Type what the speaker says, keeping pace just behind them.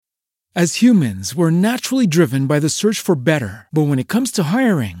As humans, we're naturally driven by the search for better. But when it comes to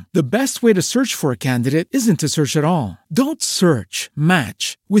hiring, the best way to search for a candidate isn't to search at all. Don't search,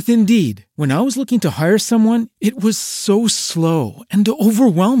 match with Indeed. When I was looking to hire someone, it was so slow and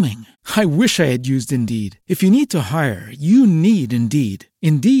overwhelming. I wish I had used Indeed. If you need to hire, you need Indeed.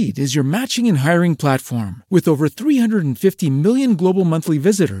 Indeed is your matching and hiring platform with over 350 million global monthly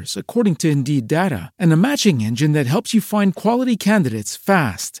visitors, according to Indeed data, and a matching engine that helps you find quality candidates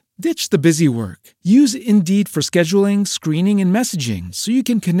fast. Ditch the busy work. Use Indeed for scheduling, screening, and messaging so you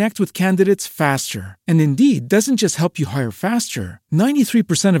can connect with candidates faster. And Indeed doesn't just help you hire faster.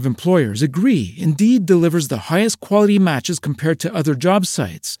 93% of employers agree Indeed delivers the highest quality matches compared to other job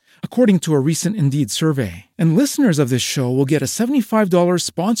sites, according to a recent Indeed survey. And listeners of this show will get a $75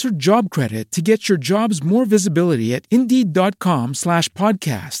 sponsored job credit to get your jobs more visibility at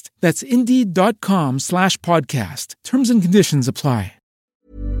Indeed.com/podcast. That's Indeed.com/podcast. Terms and conditions apply.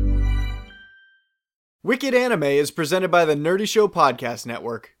 Wicked Anime is presented by the Nerdy Show Podcast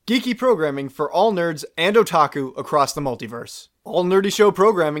Network, geeky programming for all nerds and otaku across the multiverse. All Nerdy Show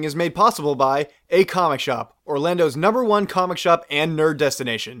programming is made possible by A Comic Shop, Orlando's #1 comic shop and nerd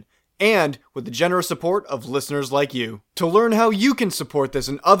destination, and with the generous support of listeners like you. To learn how you can support this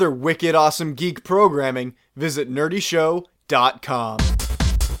and other wicked awesome geek programming, visit nerdyshow.com.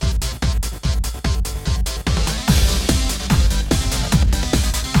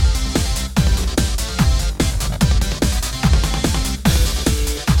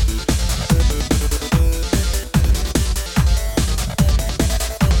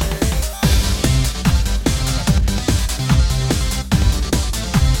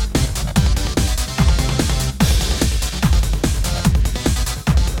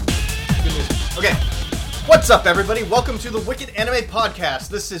 What's up, everybody? Welcome to the Wicked Anime Podcast.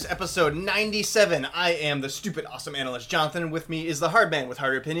 This is episode 97. I am the stupid, awesome analyst, Jonathan, and with me is the hard man with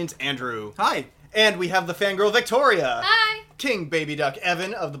harder opinions, Andrew. Hi. And we have the fangirl, Victoria. Hi. King Baby Duck,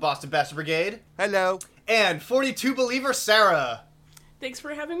 Evan of the Boston Bastard Brigade. Hello. And 42 Believer, Sarah. Thanks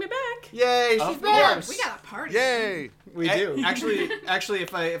for having me back. Yay, she's back. We got a party. Yay. We do. Actually,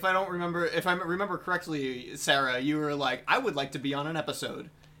 if I remember correctly, Sarah, you were like, I would like to be on an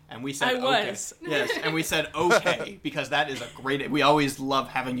episode. And we said, I okay. was. Yes, and we said, okay, because that is a great... We always love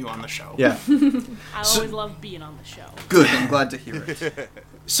having you on the show. Yeah. I always love being on the show. Good, I'm glad to hear it.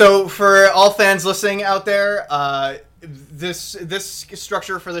 So, for all fans listening out there, this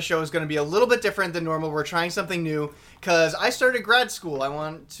structure for the show is going to be a little bit different than normal. We're trying something new, because I started grad school. I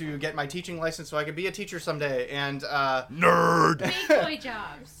want to get my teaching license so I could be a teacher someday, and... Nerd! Big boy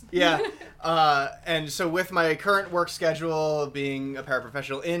jobs. Yeah, and so with my current work schedule, being a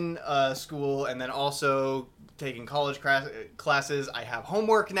paraprofessional in school, and then also taking college classes, I have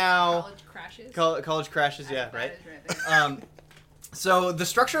homework now. College crashes. College crashes, yeah, right? So the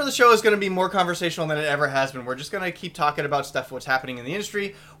structure of the show is going to be more conversational than it ever has been. We're just going to keep talking about stuff, what's happening in the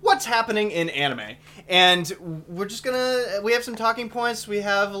industry, what's happening in anime. And we're just going to... We have some talking points. We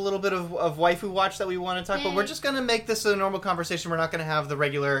have a little bit of waifu watch that we want to talk, but we're just going to make this a normal conversation. We're not going to have the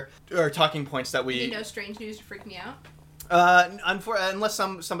regular talking points that we... You know, strange news to freak me out? Unless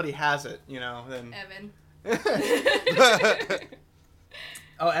somebody has it, you know, then... Evan.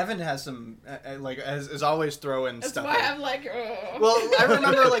 Oh, Evan has some, is always throwing That's stuff. That's why I'm like, ugh. Well, I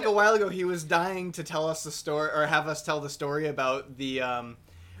remember, a while ago, he was dying to tell us the story, or have us tell the story about the,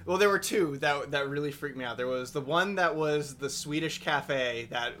 well, there were two that really freaked me out. There was the one that was the Swedish cafe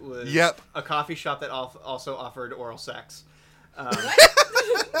that was a coffee shop that also offered oral sex. What?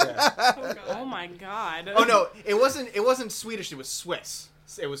 Yeah. Oh my god. Oh, no, it wasn't Swedish, it was Swiss.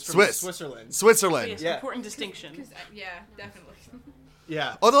 It was from Switzerland. Yes, yeah. Important distinction. Yeah, definitely.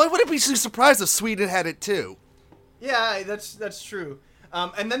 Yeah. Although I wouldn't be too surprised if Sweden had it too. Yeah, that's true.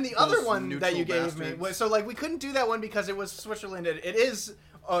 And then the other one that you gave me was we couldn't do that one because it was Switzerland. It is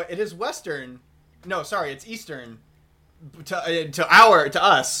Western. No, sorry, it's Eastern. To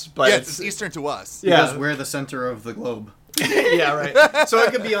us, but yeah, it's Eastern to us. Yeah, because we're the center of the globe. Yeah, right. So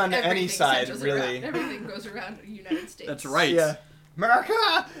it could be on any Everything side, centers really. around. Everything goes around the United States. That's right. Yeah, America.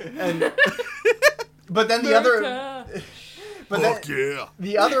 And but then the other. But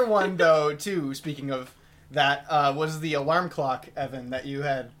the other one, though, too, speaking of that, was the alarm clock, Evan, that you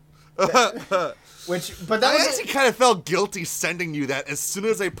had. I actually kind of felt guilty sending you that as soon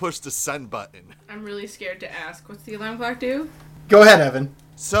as I pushed the send button. I'm really scared to ask. What's the alarm clock do? Go ahead, Evan.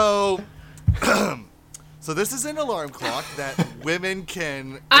 So, so this is an alarm clock that women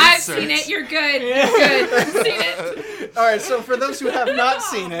can I've insert. seen it. You're good. You're good. I've seen it. All right, so for those who have not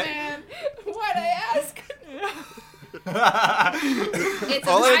seen it. Man. Why'd I ask? All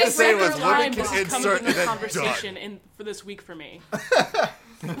I had to say was women can insert in the and then conversation for this week for me.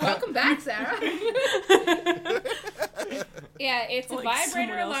 Welcome back, Sarah. Yeah, it's a Like vibrator someone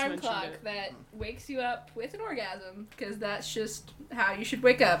else alarm mentioned clock it. that wakes you up with an orgasm, because that's just how you should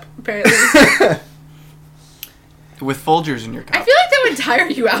wake up, apparently. With Folgers in your I cup. feel like that would tire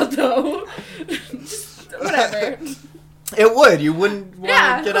you out, though. Just whatever. It would. You wouldn't want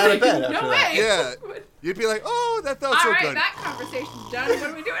Yeah. to get out of bed after No that. way. Yeah. You'd be like, oh, that felt All so right, good. that conversation's done. What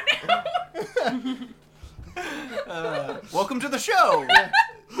are we doing now? Welcome to the show.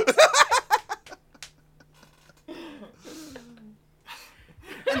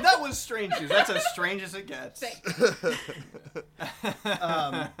 And that was Strange News. That's as strange as it gets. Thanks.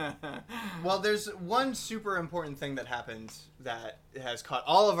 Well, there's one super important thing that happened that has caught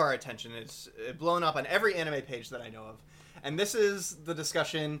all of our attention. It's blown up on every anime page that I know of. And this is the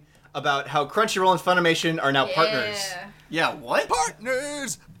discussion about how Crunchyroll and Funimation are now partners. Yeah, what?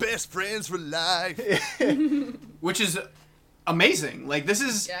 Partners, best friends for life. Which is amazing. Like, this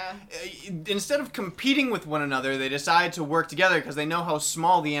is... Yeah. Instead of competing with one another, they decide to work together because they know how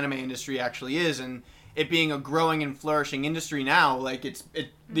small the anime industry actually is, and it being a growing and flourishing industry now, like,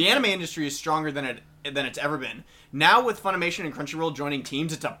 the anime industry is stronger than it's ever been. Now, with Funimation and Crunchyroll joining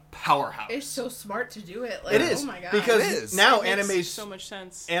teams, it's a powerhouse. It's so smart to do it. Like, It is. Oh my god. Because It is. now It makes anime's so much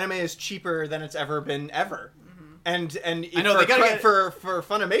sense. anime is cheaper than it's ever been ever. And I know, for, they gotta get- for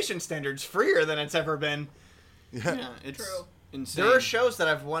Funimation standards, freer than it's ever been. Yeah, it's True. insane. There are shows that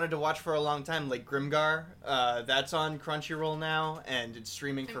I've wanted to watch for a long time, like Grimgar. That's on Crunchyroll now, and it's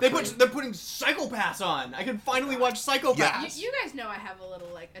streaming for free. They're putting Psycho-Pass on. I can finally watch Psycho-Pass. You guys know I have a little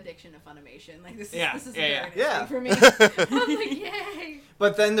like addiction to Funimation. Like this is Yeah, this is yeah, very yeah. new for me. I'm like, yay.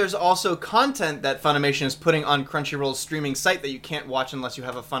 But then there's also content that Funimation is putting on Crunchyroll's streaming site that you can't watch unless you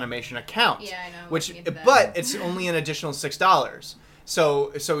have a Funimation account. Yeah, I know. I'm Which, looking into that. but it's only an additional $6.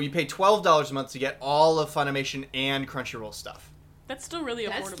 So you pay $12 a month to get all of Funimation and Crunchyroll stuff. That's still really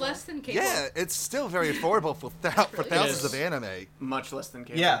That's affordable. less than cable. Yeah, it's still very affordable for really thousands is. of anime. Much less than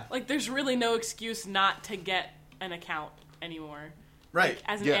cable. Yeah, Like, there's really no excuse not to get an account anymore. right. Like,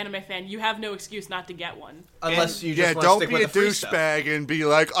 as an Yeah. anime fan, you have no excuse not to get one. Unless you Yeah, just want to don't stick be with a the free stuff. douchebag and be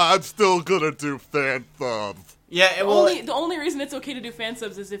like, I'm still gonna do fan subs. Yeah, well, The only reason it's okay to do fan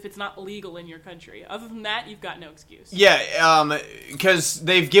subs is if it's not legal in your country. Other than that, you've got no excuse. yeah, because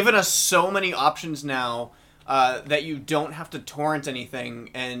they've given us so many options now that you don't have to torrent anything,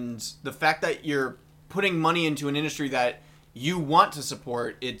 and the fact that you're putting money into an industry that you want to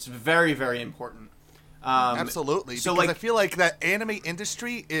support, it's very, very important. Absolutely, so, because like- I feel like that anime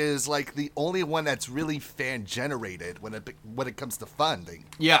industry is like the only one that's really fan generated when it comes to funding.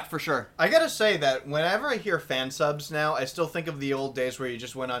 Yeah, for sure. I gotta say that whenever I hear fan subs now, I still think of the old days where you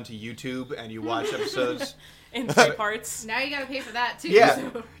just went onto YouTube and you watched episodes. In 3 parts. Now you gotta pay for that too. Yeah.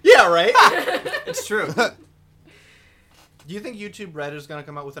 So. Yeah, right? It's true. Do you think YouTube Red is gonna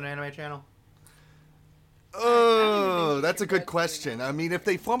come out with an anime channel? Oh, think that's a YouTube good Red's question. doing I mean, if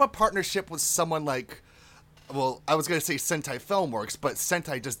they form a partnership with someone like, well, I was going to say Sentai Filmworks, but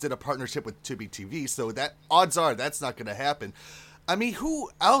Sentai just did a partnership with Tubi TV, so that odds are that's not going to happen. I mean, who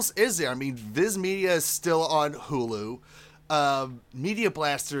else is there? I mean, Viz Media is still on Hulu. Media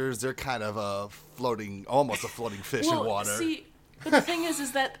Blasters, they're kind of almost a floating fish in water. See, but the thing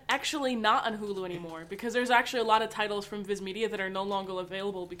is that actually not on Hulu anymore, because there's actually a lot of titles from Viz Media that are no longer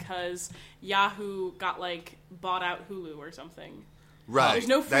available because Yahoo got, like, bought out Hulu or something. Right, There's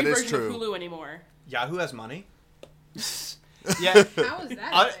no free that is version true. of Hulu anymore. Yahoo has money. Yeah. How is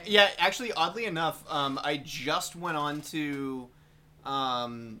that? a thing? Yeah, actually, oddly enough, I just went on to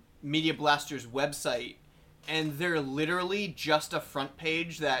Media Blaster's website, and they're literally just a front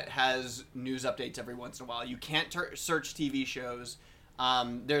page that has news updates every once in a while. You can't search TV shows.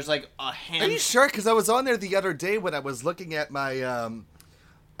 There's like a Are hand. you sure? Because I was on there the other day when I was looking at my,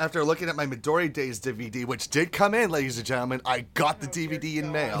 after looking at my Midori Days DVD, which did come in, ladies and gentlemen. I got the DVD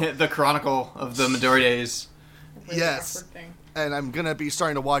in mail. The Chronicle of the Midori Days. Yes. Awkward thing. And I'm going to be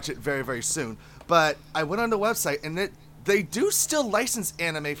starting to watch it very, very soon. But I went on the website, and they do still license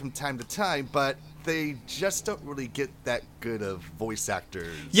anime from time to time, but they just don't really get that good of voice actors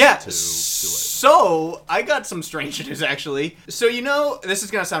Yeah, to do it. so I got some strange news actually. So this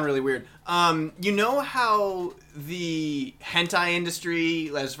is gonna sound really weird. You know how the hentai industry,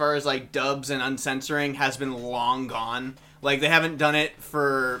 as far as like dubs and uncensoring, has been long gone. Like they haven't done it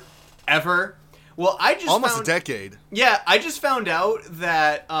for ever. Well, I just Almost found, a decade. Yeah, I just found out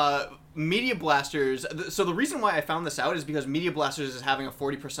that Media Blasters. So the reason why I found this out is because Media Blasters is having a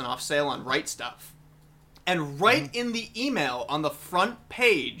 40% off sale on Right Stuff. And right in the email on the front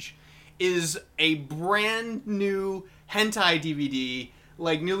page is a brand new hentai DVD,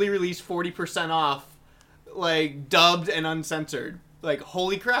 like newly released 40% off, like dubbed and uncensored. Like,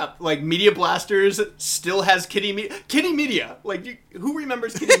 holy crap. Like, Media Blasters still has Kitty Media. Like, who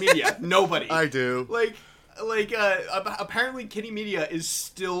remembers Kitty Media? Nobody. I do. Apparently Kitty Media is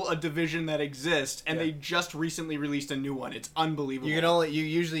still a division that exists, and they just recently released a new one. It's unbelievable.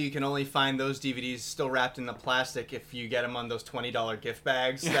 You can only find those DVDs still wrapped in the plastic if you get them on those $20 gift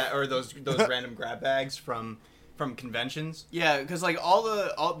bags or those random grab bags from conventions. Yeah, because like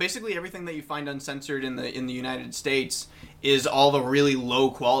basically everything that you find uncensored in the United States is all the really low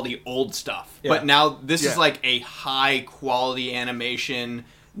quality old stuff. Yeah. But now this is like a high quality animation,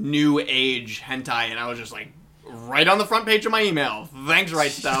 new age hentai, and I was just like, right on the front page of my email. Thanks,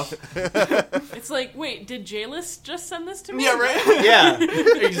 Right Stuff. It's like, wait, did J-List just send this to me? Yeah, right. Yeah.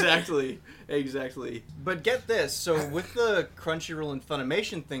 Exactly. But get this, so with the Crunchyroll and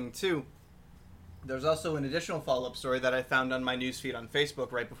Funimation thing too, there's also an additional follow-up story that I found on my newsfeed on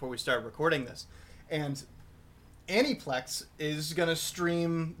Facebook right before we started recording this. And Aniplex is going to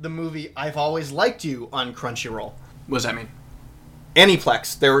stream the movie I've Always Liked You on Crunchyroll. What does that mean?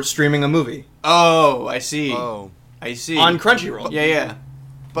 Aniplex, they were streaming a movie. Oh, I see. Oh. I see. On Crunchyroll. Yeah.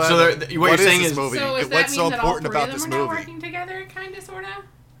 But So what you're saying this is- movie? So does that What's mean so that all important three of about them this are now movie? working together, kind of, sort of?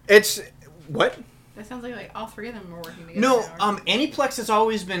 It's... What? That sounds like all three of them are working together. No, now. Aniplex has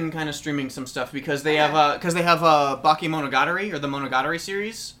always been kind of streaming some stuff because they have Baki Monogatari or the Monogatari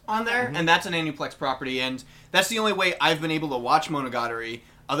series on there, and that's an Aniplex property, and that's the only way I've been able to watch Monogatari.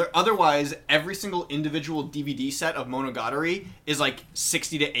 Otherwise, every single individual DVD set of Monogatari is like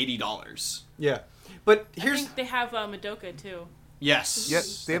 $60 to $80. Yeah. But I here's... think they have Madoka, too. Yes. Yeah,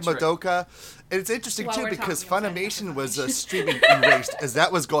 they have that's right. Madoka. And it's interesting, While too, we're because talking, I'm Funimation was streaming erased as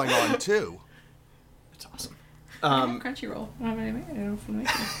that was going on, too. That's awesome. I have Crunchyroll. I don't know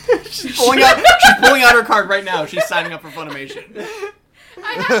Funimation. She's pulling out her card right now. She's signing up for Funimation.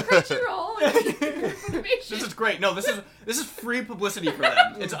 I have Crunchyroll. Funimation. This is great. No, this is free publicity for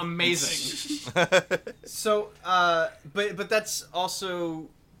them. It's amazing. So, but that's also,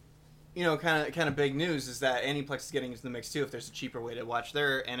 you know, kind of big news is that Aniplex is getting into the mix too. If there's a cheaper way to watch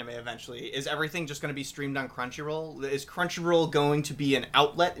their anime eventually, is everything just going to be streamed on Crunchyroll? Is Crunchyroll going to be an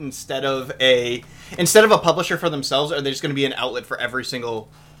outlet instead of a publisher for themselves? Or are they just going to be an outlet for every single,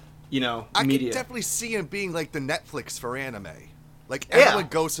 I media? can definitely see him being like the Netflix for anime. Like, Yeah. everyone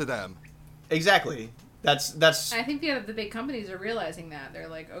goes to them. Exactly. That's I think the big companies are realizing that. They're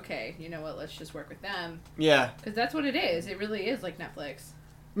like, okay, you know what, let's just work with them. Yeah. Because that's what it is. It really is like Netflix.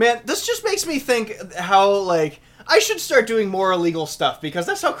 Man, this just makes me think how, like, I should start doing more illegal stuff because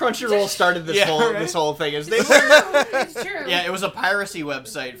that's how Crunchyroll started this Yeah, whole right? this whole thing. Is they It's true. Yeah, it was a piracy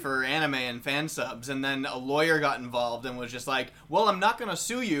website for anime and fan subs, and then a lawyer got involved and was just like, well, I'm not going to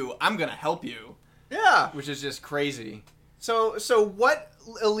sue you, I'm going to help you. yeah. Which is just crazy. So what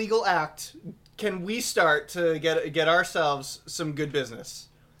illegal act can we start to get ourselves some good business?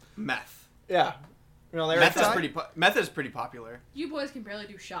 Meth. Yeah. You know, Meth is pretty popular. You boys can barely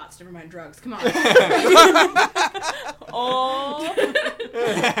do shots, never mind drugs. Come on. Oh.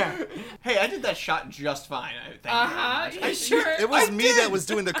 Hey, I did that shot just fine. Thank you very much. You sure? It was me that was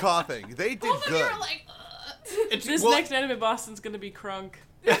doing the coughing. They did Both of you good. are like, It's, This well, next Anime Boston's gonna be crunk.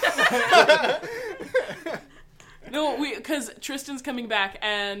 No, because Tristan's coming back,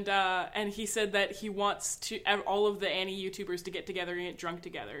 and he said that he wants all of the Annie YouTubers to get together and get drunk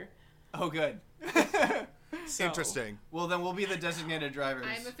together. Oh, good. So, Interesting. Well, then we'll be the designated drivers.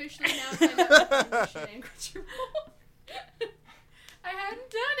 I'm officially now signed up for Funimation and Crunchyroll. I hadn't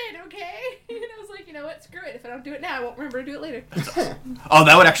done it, okay? And I was like, you know what, screw it. If I don't do it now, I won't remember to do it later. Oh,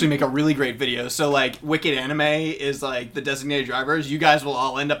 that would actually make a really great video. So, like, Wicked Anime is, like, the designated drivers. You guys will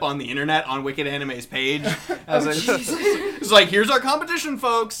all end up on the internet on Wicked Anime's page. It's like, here's our competition,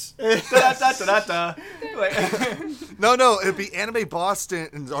 folks. Da-da-da-da-da. Like, No, it'd be Anime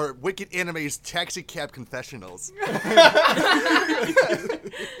Boston or Wicked Anime's Taxi Cab Confessionals.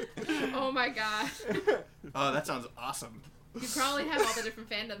 Oh my god. oh, that sounds awesome. You probably have all the different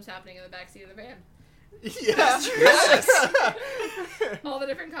fandoms happening in the backseat of the van. Yes. All the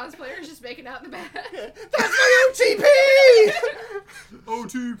different cosplayers just making out in the back. That's my OTP!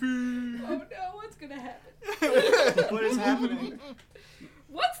 OTP! Oh no, what's gonna happen? What is happening?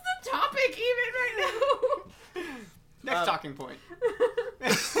 What's the topic even right now? Next talking point.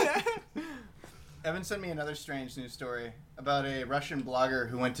 Evan sent me another strange news story about a Russian blogger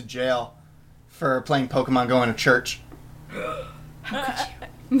who went to jail for playing Pokemon Go in a church. that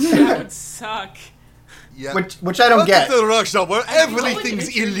would suck. Yeah. Which I don't get. Welcome to Russia, where everything's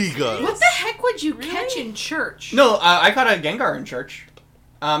illegal. What the heck would you catch in church? No, I caught a Gengar in church.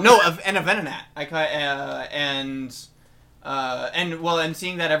 No, and a Venonat. I caught, and And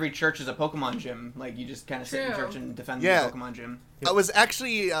seeing that every church is a Pokemon gym, like you just kind of sit in True. church and defend Yeah. the Pokemon gym. I was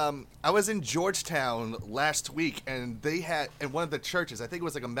actually I was in Georgetown last week, and they had in one of the churches, I think it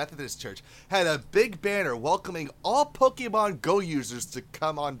was like a Methodist church, had a big banner welcoming all Pokemon Go users to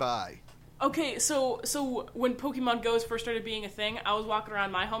come on by. Okay, so when Pokemon Go first started being a thing, I was walking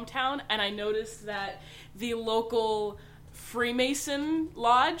around my hometown and I noticed that the local Freemason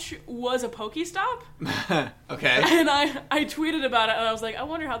Lodge was a Pokestop. Okay. And I tweeted about it and I was like, I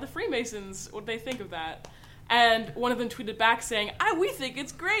wonder how the Freemasons, what they think of that. And one of them tweeted back saying, we think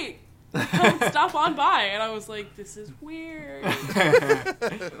it's great. Come stop on by. And I was like, this is weird.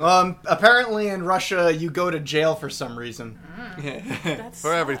 Apparently in Russia, you go to jail for some reason. That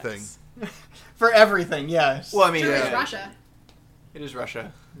For everything. sucks. For everything, yes. Well, I mean, Sure, Yeah. it's Russia. it is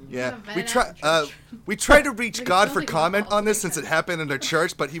Russia. Yeah, It's a we Van try. Apple church. We tried to reach But it God feels for like a comment football on this thing. since it happened in their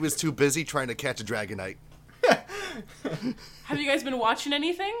church, but he was too busy trying to catch a Dragonite. Have you guys been watching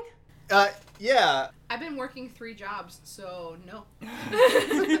anything? Yeah. I've been working 3 jobs, so no.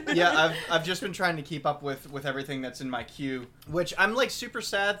 Yeah, I've just been trying to keep up with everything that's in my queue, which I'm like super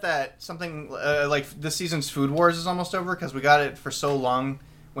sad that something like this season's Food Wars is almost over because we got it for so long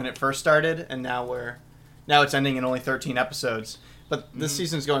when it first started, and now it's ending in only 13 episodes. But this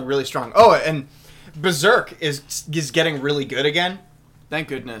season's going really strong. Oh, and Berserk is getting really good again. Thank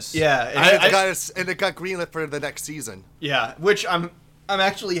goodness. Yeah, And it got greenlit for the next season. yeah, which I'm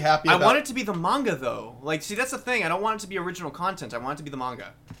actually happy I about. want it to be the manga, though. Like, see, that's the thing. I don't want it to be original content. I want it to be the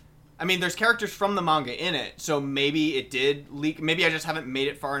manga. I mean, there's characters from the manga in it, so maybe it did leak. Maybe I just haven't made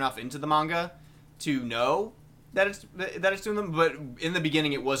it far enough into the manga to know that it's doing them. But in the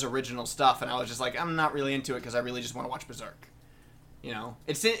beginning, it was original stuff, and I was just like, I'm not really into it because I really just want to watch Berserk. You know,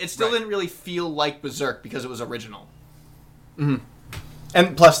 it still Right. didn't really feel like Berserk because it was original.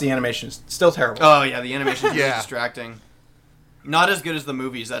 And plus, the animation is still terrible. Oh yeah, the animation is really Yeah. distracting. Not as good as the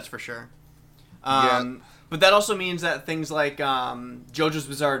movies, that's for sure. Yeah. But that also means that things like JoJo's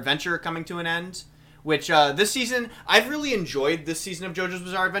Bizarre Adventure are coming to an end, which this season, I've really enjoyed this season of JoJo's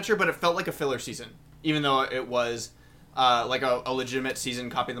Bizarre Adventure, but it felt like a filler season, even though it was like a legitimate season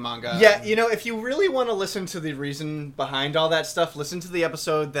copy of the manga. Yeah, you know, if you really want to listen to the reason behind all that stuff, listen to the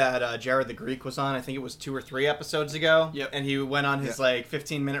episode that Jared the Greek was on. I think it was 2 or 3 episodes ago. Yep. And he went on his Yeah. like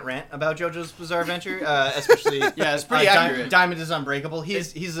 15-minute rant about JoJo's Bizarre Adventure, especially Yeah, it's pretty accurate. Diamond is Unbreakable.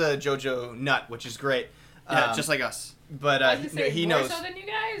 He's a JoJo nut, which is great. Yeah, just like us. But I was gonna say, he more knows. so than you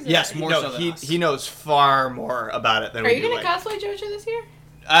guys? Yes, Or- more no, so than us. he knows far more about it than Are we you do. gonna like. cosplay JoJo this year?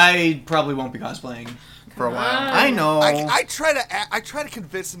 I probably won't be cosplaying for a Come while. on. I know. I try to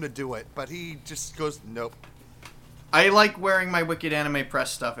convince him to do it, but he just goes, nope. I like wearing my Wicked Anime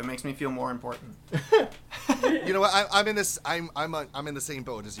Press stuff. It makes me feel more important. You know what? I'm in this. I'm in the same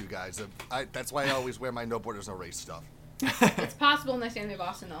boat as you guys. That's why I always wear my No Borders No Race stuff. It's possible next time they have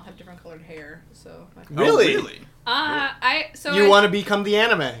Boston, they'll have different colored hair. So. Really? Oh, really? You want to become the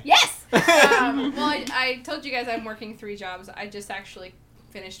anime? Yes. Well, I told you guys I'm working 3 jobs. I just actually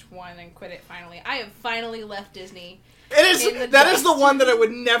finished one and quit it finally. I have finally left Disney. That is the one that I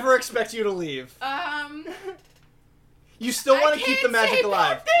would never expect you to leave. You still want to keep the magic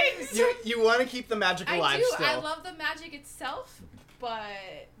alive. You want to keep the magic alive I do. still. I love the magic itself, but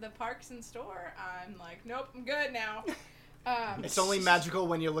the parks and store, I'm like, nope, I'm good now. It's only magical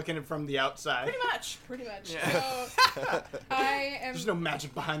when you're looking at it from the outside. Pretty much. Yeah. So I am. There's no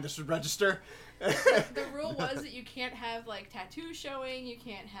magic behind this register. The rule was that you can't have like tattoos showing. You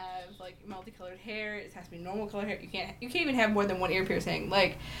can't have like multicolored hair. It has to be normal colored hair. You can't even have more than 1 ear piercing.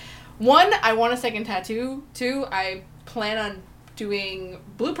 Like, 1, I want a second tattoo. 2, I plan on doing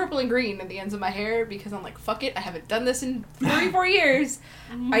blue, purple, and green at the ends of my hair because I'm like, fuck it, I haven't done this in 3-4 years.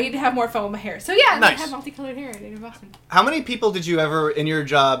 I need to have more fun with my hair. So yeah, I'm gonna Nice. have multicolored hair at Native Boston. How many people did you ever, in your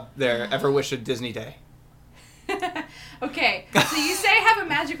job there, ever wish a Disney day? Okay, so you say have a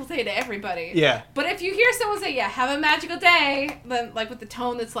magical day to everybody. Yeah. But if you hear someone say, yeah, have a magical day, then, like, with the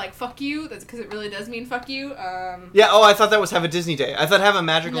tone that's like, fuck you, that's because it really does mean fuck you, Yeah, oh, I thought that was have a Disney day. I thought have a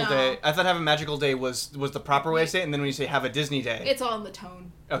magical No. day. I thought have a magical day was the proper way to say it, and then when you say have a Disney day. it's all in the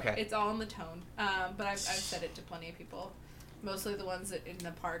tone. Okay. It's all in the tone. But I've said it to plenty of people. Mostly the ones that in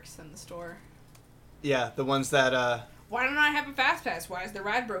the parks and the store. Yeah, the ones that, Why don't I have a fast pass? Why is the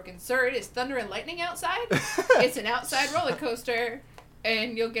ride broken? Sir, it is thunder and lightning outside. It's an outside roller coaster.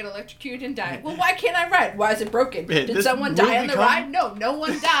 And you'll get electrocuted and die. Well, why can't I ride? Why is it broken? Wait, Did this someone will die on the become- ride? No, no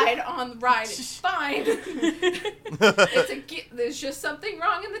one died on the ride. It's fine. There's just something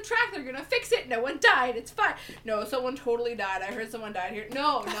wrong in the track. They're gonna fix it. No one died. It's fine. No, someone totally died. I heard someone died here.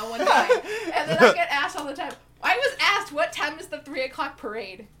 No, no one died. And then I get asked all the time. I was asked what time is the 3:00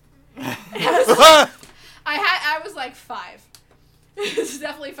 parade. And I was like 5. It's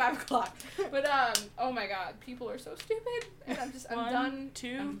definitely 5 o'clock. But oh my god, people are so stupid, and I'm done. 1,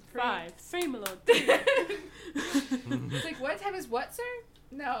 2, 5. Fame alone. It's like, what time is what, sir?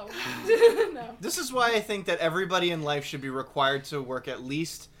 No. No. This is why I think that everybody in life should be required to work at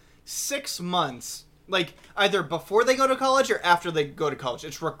least 6 months. Like, either before they go to college or after they go to college.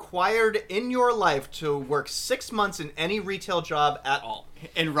 It's required in your life to work 6 months in any retail job at all.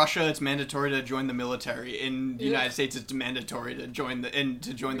 In Russia, it's mandatory to join the military. In the United States, it's mandatory to join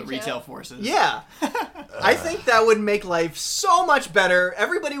the retail forces. Yeah. I think that would make life so much better.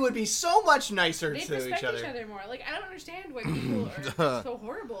 Everybody would be so much nicer They to respect each other. more. Like, I don't understand why people are so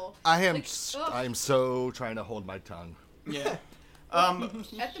horrible. I am. Like, ugh. I am so trying to hold my tongue. Yeah.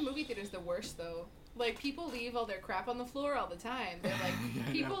 At the movie theater's the worst, though. Like, people leave all their crap on the floor all the time. They're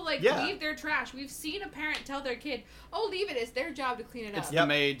like, people, like, leave their trash. We've seen a parent tell their kid, oh, leave it. It's their job to clean it up. It's the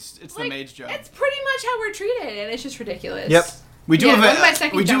maid's job. It's pretty much how we're treated, and it's just ridiculous. Yep. We do, Yeah, my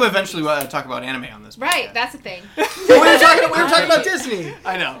second we do job. eventually talk about anime on this. Right, podcast. that's the thing. we were talking about Disney.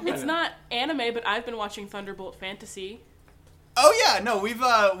 I know. It's not anime, but I've been watching Thunderbolt Fantasy. Oh yeah, no,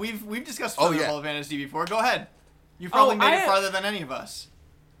 we've discussed Oh, Thunderbolt Fantasy before. Go ahead. You probably made it farther than any of us.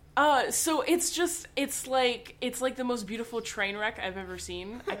 So it's like the most beautiful train wreck I've ever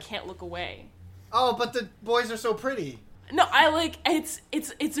seen. I can't look away. Oh, but the boys are so pretty. No, I like it's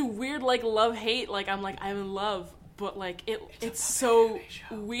a weird like love-hate. Like I'm in love, but like it's so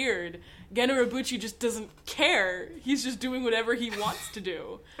weird. Gen Urobuchi just doesn't care. He's just doing whatever he wants to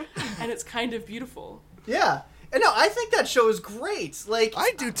do. And it's kind of beautiful. Yeah. And no, I think that show is great. Like,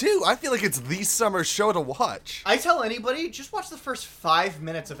 I do too. I feel like it's the summer show to watch. I tell anybody, just watch the first 5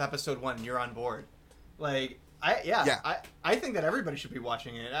 minutes of episode 1 and you're on board. Like, I think that everybody should be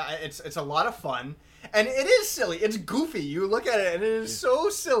watching it. It's a lot of fun. And it is silly. It's goofy. You look at it and it is so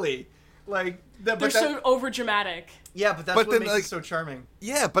silly. Like, They're so overdramatic. Yeah, but that's what makes it so charming.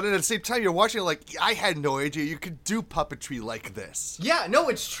 Yeah, but at the same time, you're watching it like, I had no idea you could do puppetry like this. Yeah, no,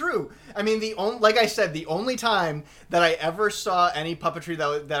 it's true. I mean, like I said, the only time that I ever saw any puppetry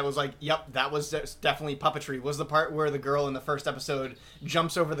that was like, yep, that was definitely puppetry, was the part where the girl in the first episode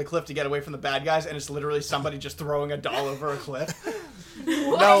jumps over the cliff to get away from the bad guys, and it's literally somebody just throwing a doll over a cliff.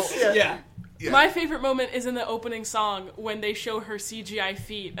 No, Yeah. Yeah. My favorite moment is in the opening song when they show her CGI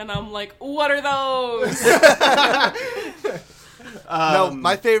feet, and I'm like, what are those? no,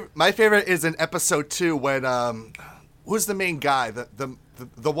 my favorite is in episode 2 when who's the main guy, the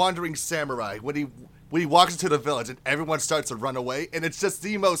wandering samurai, when he walks into the village and everyone starts to run away, and it's just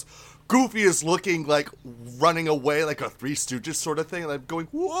the most goofiest looking, like, running away like a Three Stooges sort of thing, and I'm going,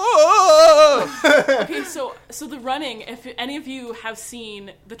 whoa! Okay, so the running, if any of you have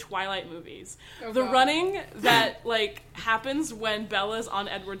seen the Twilight movies, the God. running that, like, happens when Bella's on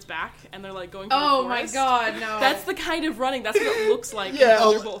Edward's back and they're, like, going through the Oh my forest, god, no. that's the kind of running, that's what it looks like in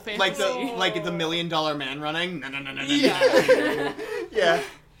Oh, Thunderbolt Fantasy. like the $1 Million Man running. No. Yeah. Yeah.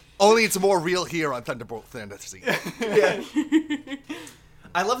 Only it's more real here on Thunderbolt Fantasy. Yeah.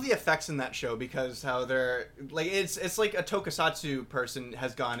 I love the effects in that show because how they're like it's like a tokusatsu person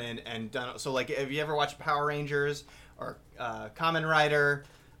has gone in and done it. So like if you ever watch Power Rangers or Kamen Rider,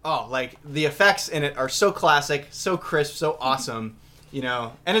 like the effects in it are so classic, so crisp, so awesome, you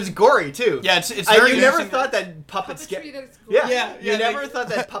know, and it's gory too. Yeah, it's very you never interesting thought that puppets Puppetry get that's great. you never thought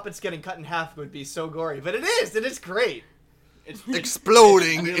that puppets getting cut in half would be so gory, but it is great.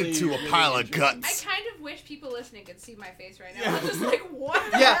 Exploding really, into a really pile of interesting. I guts. kind of wish people listening could see my face right now. I'm just like,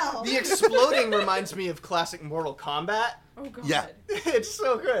 what the Yeah, hell? the exploding reminds me of classic Mortal Kombat. Oh god. Yeah. It's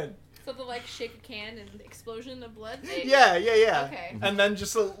so good. So the like shake a can and explosion of blood thing? Yeah. Okay. And then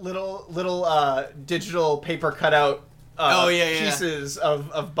just a little digital paper cutout pieces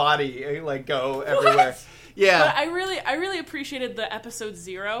of body like go everywhere. Yeah. But I really appreciated the episode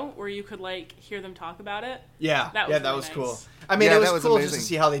 0 where you could like hear them talk about it. Yeah, That was that really was nice. cool. I mean, Yeah, it was that was cool just amazing. to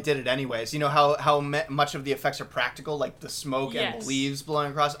see how they did it anyways. You know, how much of the effects are practical, like the smoke and Yes. leaves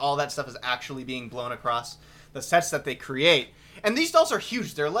blowing across, all that stuff is actually being blown across the sets that they create. And these dolls are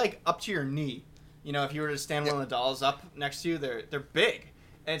huge. They're like up to your knee. You know, if you were to stand one of the dolls up next to you, they're big.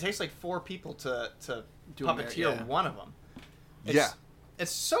 And it takes like 4 people to Do 'em puppeteer there, yeah. one of them.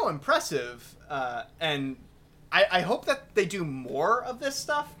 It's so impressive. And I hope that they do more of this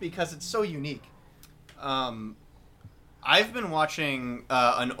stuff because it's so unique. I've been watching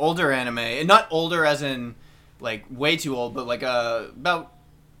an older anime, and not older as in like way too old, but like about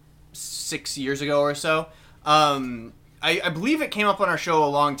 6 years ago or so. I believe it came up on our show a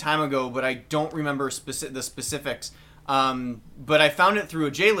long time ago, but I don't remember the specifics. But I found it through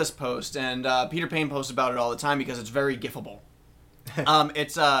a J-List post, and Peter Payne posts about it all the time because it's very gifable.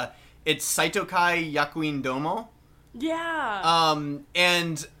 It's Saitokai Yakuin Domo. Yeah.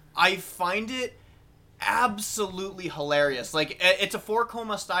 And I find it absolutely hilarious. Like, it's a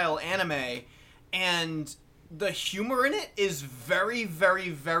 4-koma style anime, and the humor in it is very, very,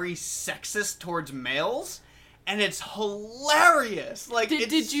 very sexist towards males, and it's hilarious. Like,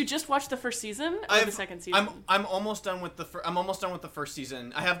 did you just watch the first season or the second season? I'm almost done with the first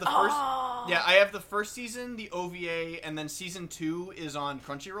season. I have the first I have the first season, the OVA, and then season 2 is on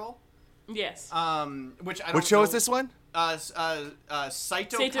Crunchyroll. Yes. Which I don't What show know. is this one? Seitokai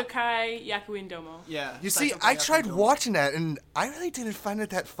Yakuin Domo. Yeah. You see, Saitokai I tried Yakuin. watching that, and I really didn't find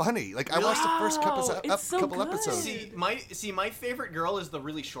it that funny. Like, I watched the first It's so couple good. episodes. My favorite girl is the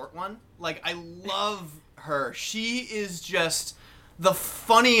really short one. Like, I love her. She is just the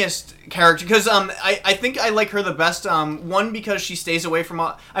funniest character, because I think I like her the best. One, because she stays away from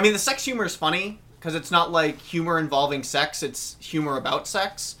I mean, the sex humor is funny because it's not like humor involving sex, it's humor about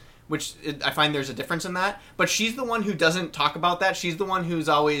sex, which I find there's a difference in that. But she's the one who doesn't talk about that. She's the one who's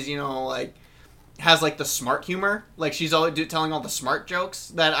always, like, has, like, the smart humor. Like, she's always telling all the smart jokes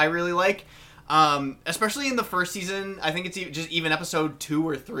that I really like. Especially in the first season, I think it's even episode 2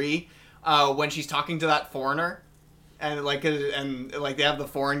 or 3, when she's talking to that foreigner. And, like, they have the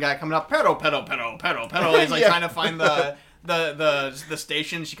foreign guy coming up, pedo. He's, like, trying to find the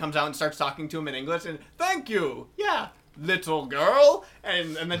station. She comes out and starts talking to him in English, and, thank you, yeah, little girl,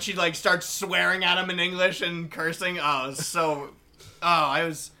 and then she, like, starts swearing at him in English and cursing. I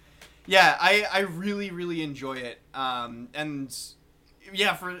really, really enjoy it. And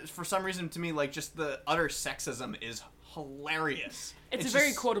yeah, for some reason, to me, like, just the utter sexism is hilarious. It's a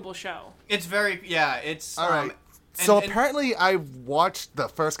very quotable show. It's very, it's All right. So apparently I watched the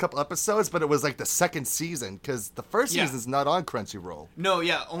first couple episodes, but it was like the second season, because the first season's not on Crunchyroll. No,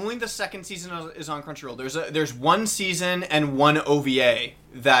 yeah, only the second season is on Crunchyroll. There's one season and one OVA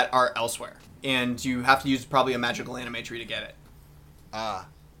that are elsewhere, and you have to use probably a magical anime tree to get it.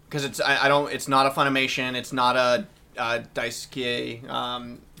 Because it's not a Funimation, it's not a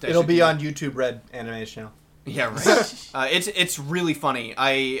Daisuke. It'll be on YouTube Red Anime's channel. Yeah, right. It's really funny.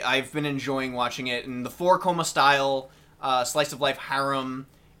 I've been enjoying watching it, and the 4-koma style slice of life harem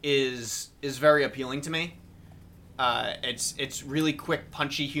is very appealing to me. It's really quick,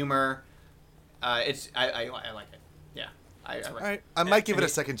 punchy humor. I like it. Yeah, I like All right, it. I might give it a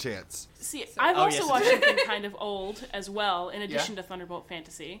second chance. See, I've also watched something kind of old as well, in addition to Thunderbolt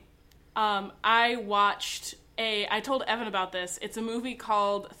Fantasy. I watched I told Evan about this. It's a movie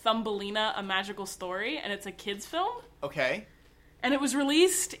called Thumbelina, A Magical Story, and it's a kids film. Okay. And it was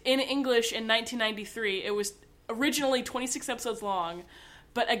released in English in 1993. It was originally 26 episodes long,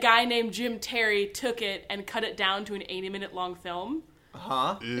 but a guy named Jim Terry took it and cut it down to an 80-minute long film.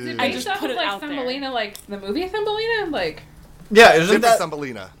 Uh-huh. Is it I based just off put of, it like, out there. Thumbelina, like the movie Thumbelina? Like, Yeah, isn't Different that...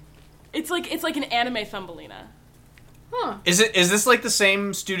 Thumbelina. It's like an anime Thumbelina. huh. Is this like the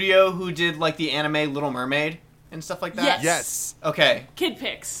same studio who did, like, the anime Little Mermaid and stuff like that? Yes. Yes. Okay. Kid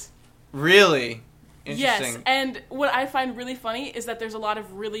Picks. Really? Yes, Interesting. and what I find really funny is that there's a lot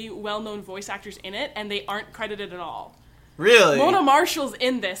of really well-known voice actors in it, and they aren't credited at all. Really? Mona Marshall's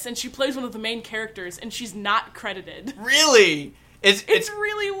in this, and she plays one of the main characters, and she's not credited. Really? It's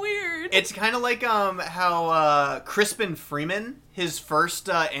really weird. It's kind of like how Crispin Freeman, his first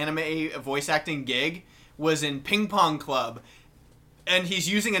anime voice acting gig, was in Ping Pong Club, and he's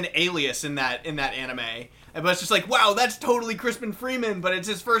using an alias in that anime. But it's just like, wow, that's totally Crispin Freeman, but it's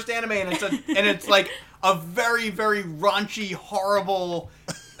his first anime, and it's like a very, very raunchy, horrible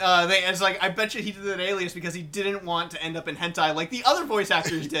thing. It's like, I bet you he did an alias because he didn't want to end up in hentai like the other voice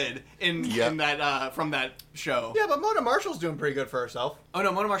actors did in that from that show. Yeah, but Mona Marshall's doing pretty good for herself. Oh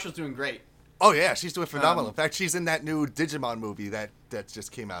no, Mona Marshall's doing great. Oh yeah, she's doing phenomenal. In fact, she's in that new Digimon movie that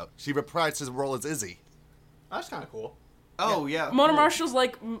just came out. She reprised his role as Izzy. That's kind of cool. Oh yeah. Mona Marshall's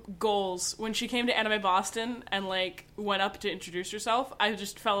like goals when she came to Anime Boston and like went up to introduce herself. I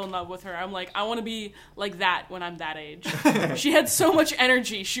just fell in love with her. I'm like, I want to be like that when I'm that age. She had so much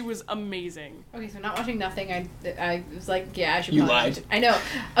energy. She was amazing. Okay, so not watching nothing. I was like, yeah, I should. You probably lied. watch it. I know.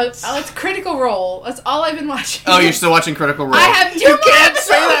 It's Critical Role. That's all I've been watching. Oh, you're still watching Critical Role. I have 2 You more can't episodes.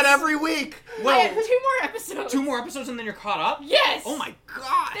 say that every week. I have 2 more episodes. 2 more episodes and then you're caught up? Yes. Oh my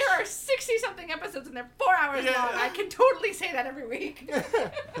gosh. There are 60-something episodes and they're 4 hours long. I can totally say that every week.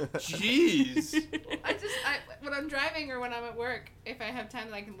 Jeez. When I'm driving or when I'm at work, if I have time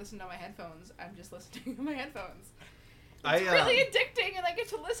that I can listen to my headphones, I'm just listening to my headphones. It's really addicting, and I get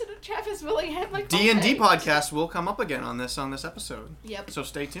to listen to Travis Willingham like D&D all day. podcast will come up again on this episode. Yep. So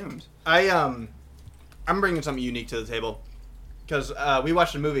stay tuned. I'm bringing something unique to the table because we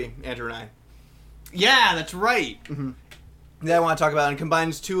watched a movie, Andrew and I. Yeah, that's right. that I want to talk about and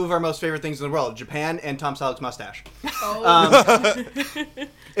combines two of our most favorite things in the world: Japan and Tom Selleck's mustache. Oh.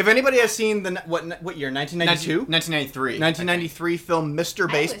 If anybody has seen the what year? 1992. 1993. 1993 film Mr. I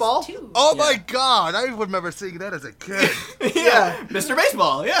was Baseball. too. Oh my God! I remember seeing that as a kid. Yeah, Mr.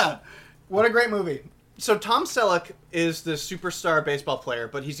 Baseball. Yeah, what a great movie. So Tom Selleck is the superstar baseball player,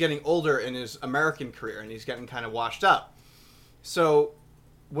 but he's getting older in his American career, and he's getting kind of washed up. So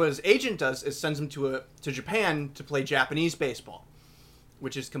what his agent does is sends him to Japan to play Japanese baseball,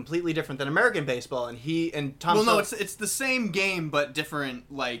 which is completely different than American baseball. And Tom. Well, no, Selleck, it's the same game, but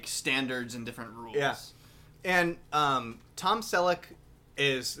different like standards and different rules. Yeah. And Tom Selleck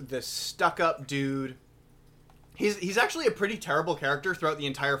is this stuck-up dude. He's actually a pretty terrible character throughout the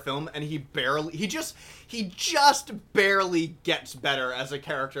entire film, and he just barely gets better as a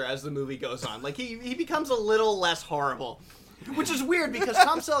character as the movie goes on. Like he becomes a little less horrible, which is weird because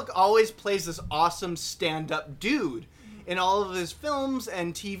Tom Selleck always plays this awesome stand-up dude in all of his films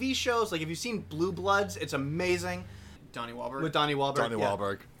and TV shows. Like if you've seen Blue Bloods, it's amazing. Donnie Wahlberg. With Donnie Wahlberg. Donnie yeah.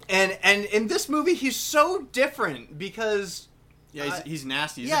 Wahlberg. And in this movie, he's so different because Yeah, he's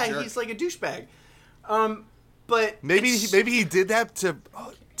nasty. He's a yeah, jerk. he's like a douchebag. But Maybe it's- he did that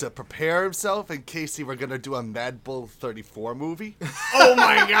to prepare himself in case he were gonna do a Mad Bull 34 movie. Oh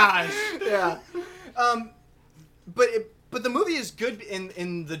my gosh! Yeah. But the movie is good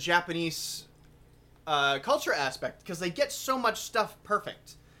in the Japanese culture aspect because they get so much stuff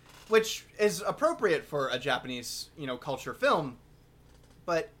perfect, which is appropriate for a Japanese culture film.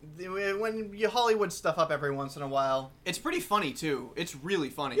 But when you Hollywood stuff up every once in a while, It's pretty funny too. It's really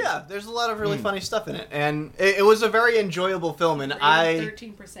funny. yeah, there's a lot of really funny stuff in it, and it was a very enjoyable film. And I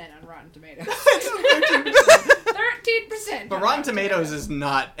 13% on Rotten Tomatoes. 13%. 13%. But Rotten Tomatoes is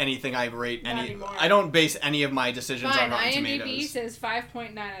not anything I rate Not any. anymore. I don't base any of my decisions Fine. on Rotten IMDb Tomatoes. says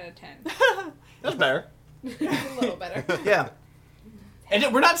 5.9 out of 10. That's better. A little better. Yeah.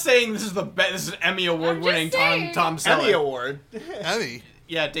 And we're not saying this is this is Emmy award winning just saying. Tom Selleck. Emmy Award. Emmy.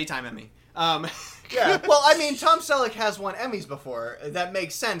 Yeah, daytime Emmy. Yeah. Well, I mean, Tom Selleck has won Emmys before. That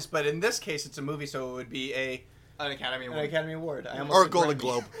makes sense, but in this case, it's a movie, so it would be An Academy an Award. Academy Award. I almost Or a said Golden Grammy.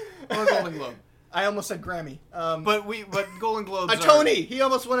 Globe. Or a Golden Globe. I almost said Grammy. But Golden Globes a Tony. He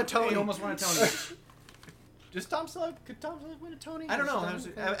almost won a Tony. He almost won a Tony. Could Tom Selleck win a Tony? I don't know.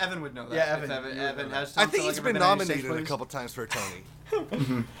 Evan would know that. Yeah, If Evan, you would Evan know has I Tom think Selleck he's ever been in any nominated Six a Flags? couple times for a Tony.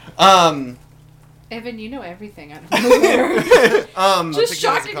 Evan, you know everything out of nowhere. Just I'll Just take that as a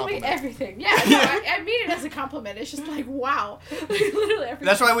shockingly compliment. everything. Yeah, no, I mean it as a compliment. It's just like, wow. Literally everything.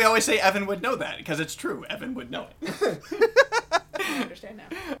 That's why we always say Evan would know that, because it's true. Evan would know it. I understand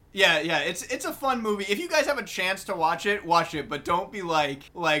now. Yeah, it's a fun movie. If you guys have a chance to watch it, but don't be like,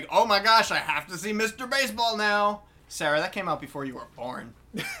 oh my gosh, I have to see Mr. Baseball now. Sarah, that came out before you were born.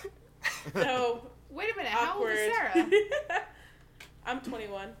 So Wait a minute, how old awkward. is Sarah? I'm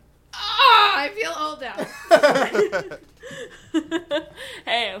 21. Ah, I feel old now.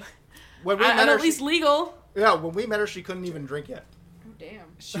 Hey, when we I'm met her, at least legal. yeah, when we met her, she couldn't even drink yet. Oh, damn.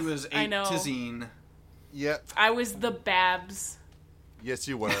 She was I know. 18. Yep. I was the Babs. Yes,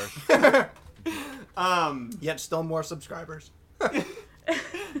 you were. Yet still more subscribers.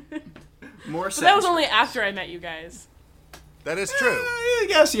 More So that was only after I met you guys. That is true. I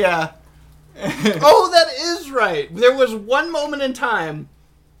guess, yeah. Oh, that is right. There was one moment in time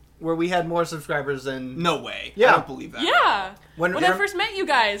where we had more subscribers than... No way. Yeah. I don't believe that. Yeah. When- When I first met you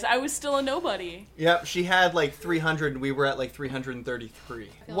guys, I was still a nobody. Yep, she had like 300 and we were at like 333.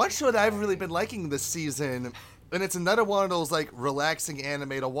 One show that I've really been liking this season, and it's another one of those like relaxing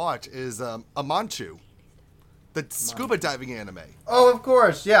anime to watch, is Amanchu, the scuba diving anime. Oh, of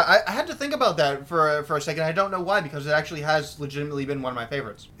course. Yeah, I had to think about that for a second. I don't know why, because it actually has legitimately been one of my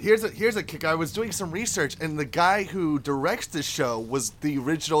favorites. Here's a kick. I was doing some research, and the guy who directs this show was the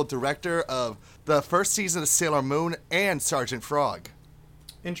original director of the first season of Sailor Moon and Sergeant Frog.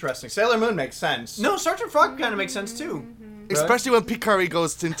 Interesting. Sailor Moon makes sense. No, Sergeant Frog kind of makes sense too. Especially when Picari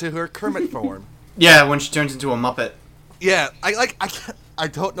goes into her Kermit form. Yeah, when she turns into a Muppet. Yeah, I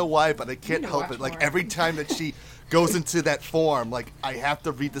don't know why, but I can't to help watch it. Like more. every time that she goes into that form, like I have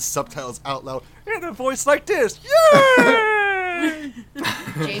to read the subtitles out loud in a voice like this. Yay!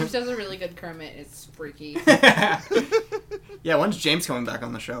 James does a really good Kermit. It's freaky. Yeah, when's James coming back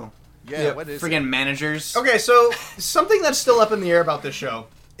on the show? Yeah, Yeah, what is Friggin' managers. Okay, so something that's still up in the air about this show.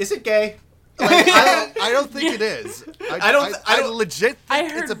 Is it gay? Like, I don't think it is. I don't- legit I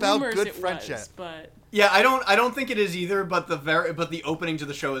think heard it's about rumors good it friendship. was, but Yeah, I don't think it is either. But the opening to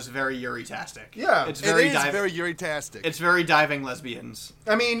the show is very Yuri-tastic. Yeah. it's It very is diving. very Yuri-tastic. It's very diving lesbians.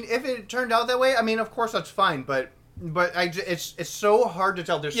 I mean, if it turned out that way, I mean, of course that's fine, but it's so hard to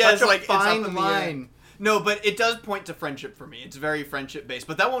tell. There's Yeah, such it's a like, it's up fine in the air. line. No, but it does point to friendship for me. It's very friendship based,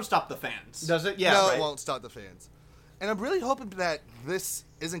 but that won't stop the fans. Does it? Yeah. No, right. it won't stop the fans. And I'm really hoping that this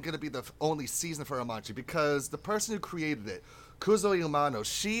isn't going to be the only season for Amanchu, because the person who created it, Kuzo Yamano,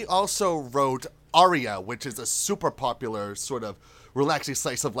 she also wrote Aria, which is a super popular sort of relaxing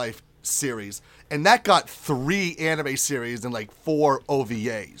slice of life series, and that got 3 anime series and like 4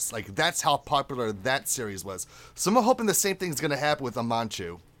 OVAs. Like, that's how popular that series was. So I'm hoping the same thing's going to happen with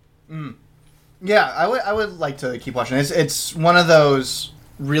Amanchu. Yeah, I would like to keep watching. It's one of those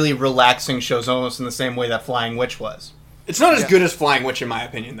really relaxing shows, almost in the same way that Flying Witch was. It's not as good as Flying Witch, in my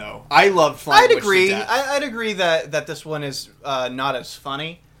opinion, though. I loved Flying Witch. I'd agree. To death. I'd agree that this one is not as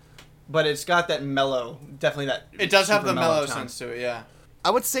funny, but it's got that mellow, definitely that. It does have super the mellow tone. sense to it, yeah. I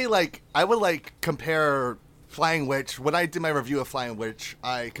would say, like, I would, like, compare Flying Witch. When I did my review of Flying Witch,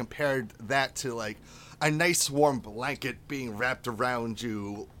 I compared that to, like, a nice warm blanket being wrapped around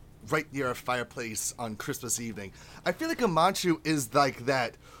you right near a fireplace on Christmas evening. I feel like Amanchu is like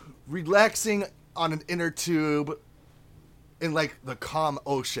that, relaxing on an inner tube in, like, the calm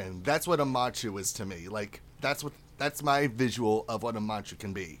ocean. That's what Amanchu is to me. Like, that's my visual of what Amanchu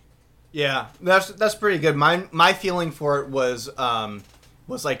can be. Yeah, that's pretty good. My feeling for it was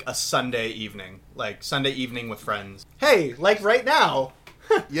like a Sunday evening with friends. Hey, like right now.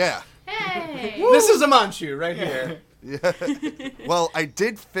 Yeah. Hey! This is Amanchu right here. Yeah. Well, I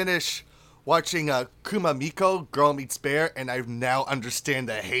did finish watching Kuma Miko, Girl Meets Bear, and I now understand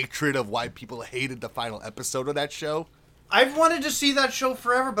the hatred of why people hated the final episode of that show. I've wanted to see that show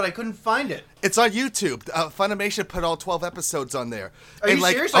forever, but I couldn't find it. It's on YouTube. Funimation put all 12 episodes on there. Are you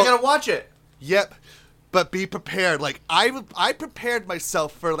serious? I gotta watch it. Yep. But be prepared. Like, I prepared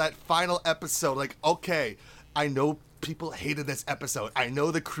myself for that final episode. Like, okay, I know people hated this episode. I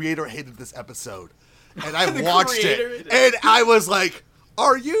know the creator hated this episode. And I watched it. And I was like,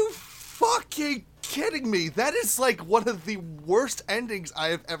 are you fucking kidding me? That is like one of the worst endings I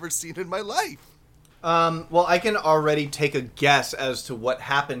have ever seen in my life. Well, I can already take a guess as to what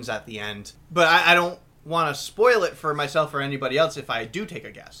happens at the end, but I don't want to spoil it for myself or anybody else if I do take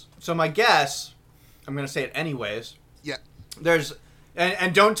a guess. So my guess, I'm going to say it anyways. Yeah.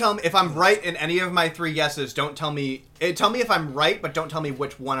 And don't tell me if I'm right in any of my 3 guesses. Don't tell me. Tell me if I'm right, but don't tell me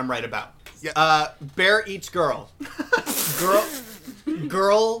which one I'm right about. Yeah. Bear eats girl.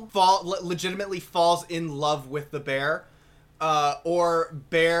 Girl legitimately falls in love with the bear, or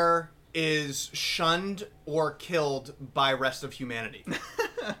bear is shunned or killed by rest of humanity.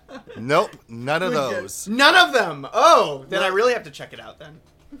 Nope. None of those. None of them. Oh, then I really have to check it out then.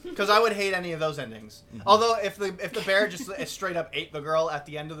 Because I would hate any of those endings. Mm-hmm. Although if the bear just straight up ate the girl at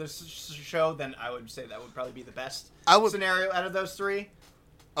the end of the show, then I would say that would probably be the best scenario out of those 3.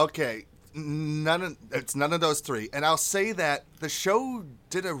 Okay, it's none of those 3, and I'll say that the show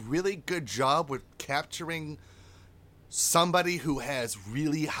did a really good job with capturing somebody who has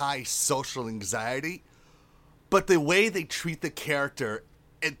really high social anxiety, but the way they treat the character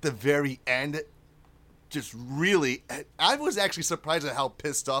at the very end just really... I was actually surprised at how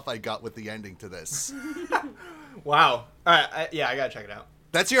pissed off I got with the ending to this. Wow. All right, I gotta check it out.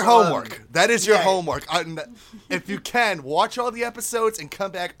 That's your homework. That is your homework. If you can, watch all the episodes and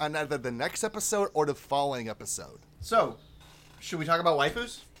come back on either the next episode or the following episode. So, should we talk about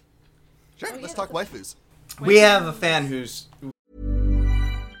waifus? Sure, let's talk waifus. We have a fan who's...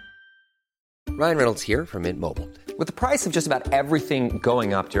 Ryan Reynolds here from Mint Mobile. With the price of just about everything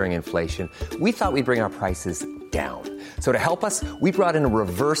going up during inflation, we thought we'd bring our prices down. So to help us, we brought in a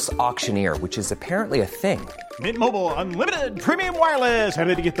reverse auctioneer, which is apparently a thing. Mint Mobile Unlimited Premium Wireless. How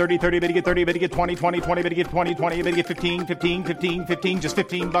to get 30, 30, bit to get 30, bit to get 20, 20, 20, bit to get 20, 20, bit to get 15, 15, 15, 15, just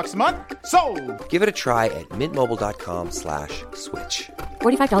 $15 a month? Sold! Give it a try at mintmobile.com/switch.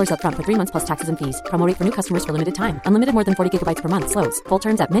 $45 up front for 3 months plus taxes and fees. Promo rate for new customers for limited time. Unlimited more than 40 gigabytes per month. Slows full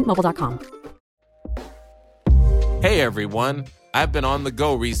terms at mintmobile.com. Hey everyone, I've been on the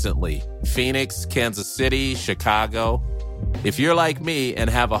go recently. Phoenix, Kansas City, Chicago. If you're like me and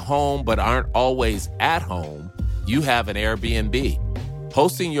have a home but aren't always at home, you have an Airbnb.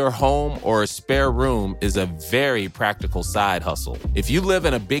 Hosting your home or a spare room is a very practical side hustle. If you live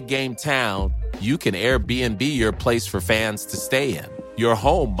in a big game town, you can Airbnb your place for fans to stay in. Your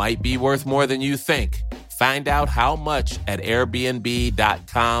home might be worth more than you think. Find out how much at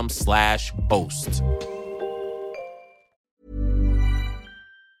airbnb.com/host.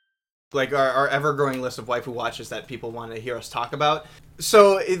 Like our ever-growing list of waifu watches that people want to hear us talk about.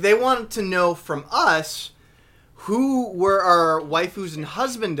 So they want to know from us who were our waifus and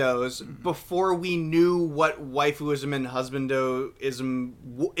husbandos before we knew what waifuism and husbandoism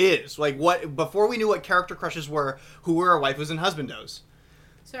is. Like before we knew what character crushes were, who were our waifus and husbandos.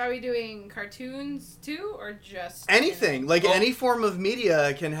 So are we doing cartoons too, or just Anything. Like, any form of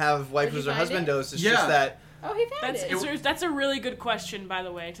media can have Did waifus you or find husbandos. It's Yeah. just that... Oh, he found it. That's a really good question, by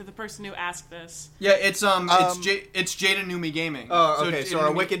the way, to the person who asked this. Yeah, it's Jada Numi Gaming. Oh, okay. So our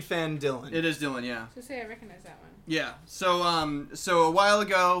Numi- Wicked fan, Dylan. It is Dylan, yeah. So say I recognize that one. Yeah. So a while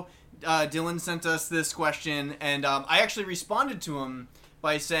ago, Dylan sent us this question, and I actually responded to him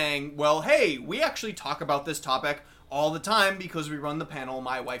by saying, well, hey, we actually talk about this topic all the time because we run the panel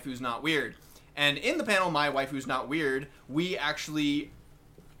My Waifu's Not Weird. And in the panel My Waifu's Not Weird, we actually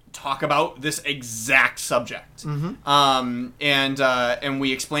talk about this exact subject. And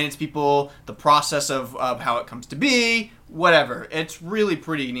we explain it to people, the process of how it comes to be, whatever. It's really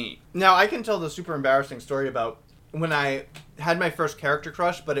pretty neat. Now, I can tell the super embarrassing story about when I had my first character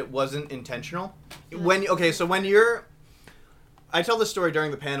crush, but it wasn't intentional. I tell this story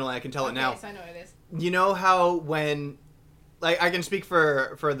during the panel, and I can tell it now. Yes, I know it is. You know how when, like, I can speak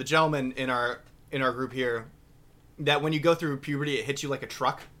for the gentleman in our group here, that when you go through puberty, it hits you like a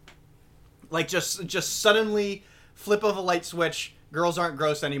truck. Like, just suddenly, flip of a light switch, girls aren't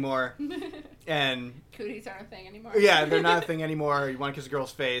gross anymore, and... Cooties aren't a thing anymore. Yeah, they're not a thing anymore. You want to kiss a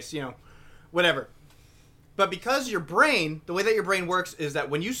girl's face, whatever. But because your brain, the way that your brain works is that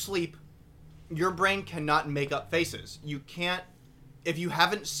when you sleep, your brain cannot make up faces. You can't, if you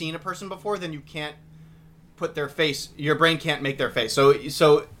haven't seen a person before, then you can't put their face, your brain can't make their face.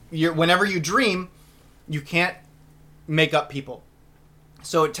 So whenever you dream, you can't make up people.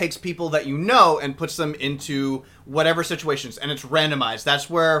 So it takes people that you know and puts them into whatever situations, and it's randomized.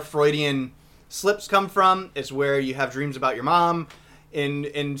 That's where Freudian slips come from. It's where you have dreams about your mom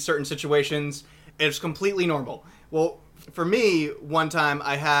in certain situations. It's completely normal. Well, for me, one time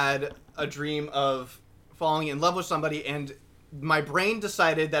I had a dream of falling in love with somebody, and my brain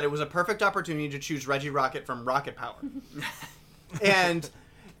decided that it was a perfect opportunity to choose Reggie Rocket from Rocket Power. And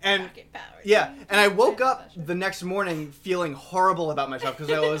Rocket Power. yeah, and I woke up the next morning feeling horrible about myself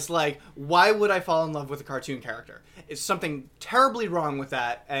because I was like, why would I fall in love with a cartoon character? It's something terribly wrong with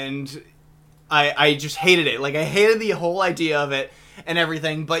that, and I just hated it. Like, I hated the whole idea of it and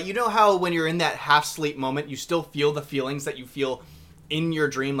everything, but you know how when you're in that half-sleep moment, you still feel the feelings that you feel in your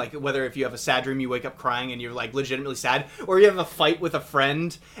dream, like whether if you have a sad dream, you wake up crying and you're like legitimately sad, or you have a fight with a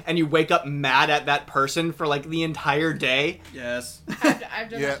friend and you wake up mad at that person for like the entire day. Yes. I've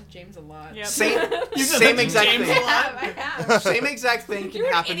done that to James a lot. Yep. Same exact James thing. I have. Same exact thing can You're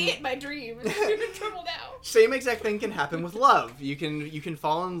an happen. idiot in my dreams. You're in trouble now. Same exact thing can happen with love. You can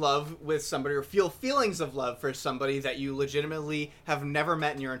fall in love with somebody or feel feelings of love for somebody that you legitimately have never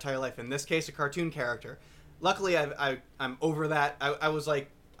met in your entire life. In this case, a cartoon character. Luckily, I'm over that. I was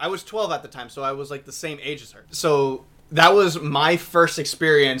 12 at the time, so I was like the same age as her. So that was my first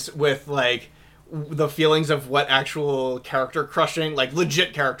experience with like the feelings of what actual character crushing, like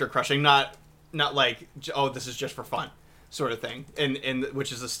legit character crushing, not like, oh, this is just for fun sort of thing, in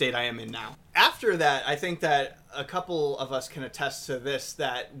which is the state I am in now. After that, I think that a couple of us can attest to this,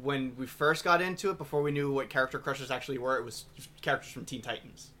 that when we first got into it, before we knew what character crushes actually were, it was characters from Teen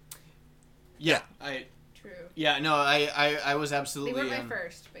Titans. Yeah. True. Yeah, no, I was absolutely... They weren't my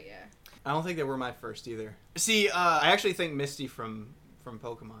first, but yeah. I don't think they were my first either. See, I actually think Misty from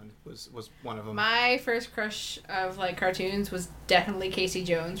Pokemon was one of them. My first crush of like cartoons was definitely Casey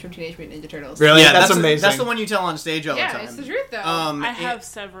Jones from Teenage Mutant Ninja Turtles. Really? Yeah, that's amazing. That's the one you tell on stage all the time. Yeah, it's the truth though. I have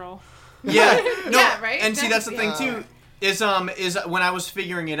several. Yeah, no, Yeah, right? And see, that's the thing too. Is when I was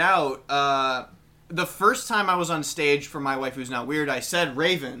figuring it out, the first time I was on stage for My Waifu's Not Weird, I said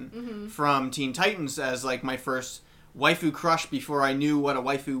Raven from Teen Titans as like my first waifu crush before I knew what a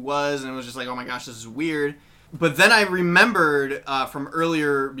waifu was, and it was just like, oh my gosh, this is weird. But then I remembered from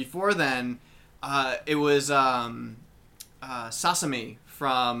earlier before then, it was Sasami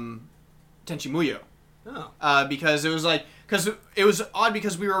from Tenchi Muyo. Oh. Because it was like, because it was odd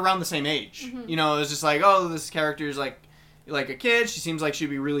because we were around the same age. You know, it was just like, oh, this character is like a kid. She seems like she'd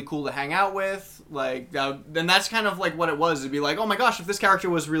be really cool to hang out with. Like, then that's kind of like what it was. It'd be like, oh my gosh, if this character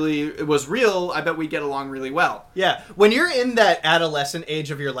was real, I bet we'd get along really well. Yeah, when you're in that adolescent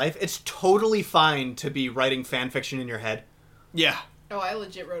age of your life, it's totally fine to be writing fan fiction in your head. Yeah. Oh, I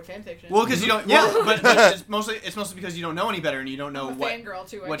legit wrote fanfiction. Well, because you don't. Yeah, but it's mostly because you don't know any better and you don't know I'm a fangirl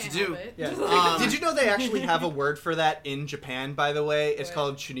too. what I to can't do. help it. Yeah. Did you know they actually have a word for that in Japan? By the way, it's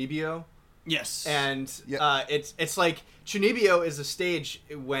called chunibyo. Yes. And it's like chunibyo is a stage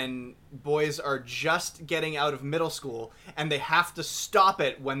when boys are just getting out of middle school and they have to stop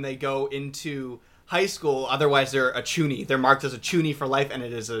it when they go into high school. Otherwise, they're a chunie. They're marked as a chunie for life, and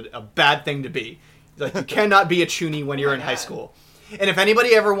it is a bad thing to be. Like, you cannot be a chunie when you're in high school. And if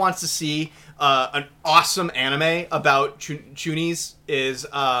anybody ever wants to see an awesome anime about Chunies, is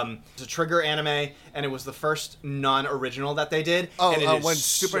it's a Trigger anime, and it was the first non-original that they did. Oh, and it is when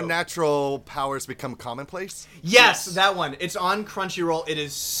supernatural powers become commonplace? Yes, that one. It's on Crunchyroll. It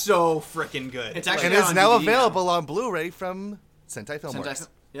is so freaking good. It's actually And it's on now DVD available on Blu-ray from Sentai Filmworks.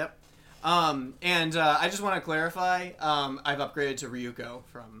 Yep. And I just want to clarify, I've upgraded to Ryuko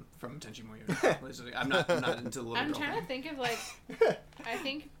from Tenchi Muyo. I'm not into the little I'm girl trying thing. to think of I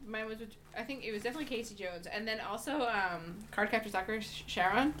think it was definitely Casey Jones, and then also Cardcaptor Sakura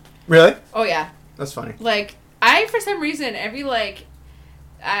Sharon. Really? Oh yeah. That's funny. Like I for some reason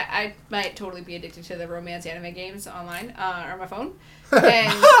I might totally be addicted to the romance anime games online or on my phone,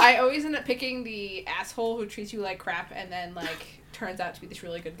 and I always end up picking the asshole who treats you like crap and then turns out to be this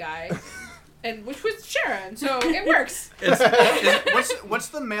really good guy. And which was Sharon, so it works. What's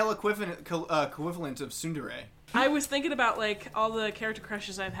the male equivalent of tsundere? I was thinking about all the character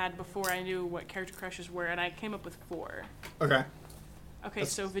crushes I've had before I knew what character crushes were, and I came up with 4. Okay. Okay,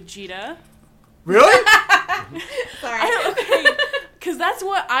 so Vegeta. Really? Sorry. Because that's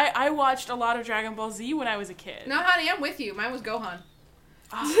what I watched a lot of Dragon Ball Z when I was a kid. No, honey, I'm with you. Mine was Gohan.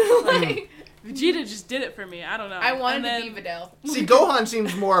 Vegeta just did it for me. I don't know. I wanted to be Videl. See, Gohan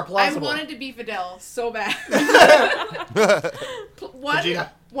seems more plausible. I wanted to be Videl so bad.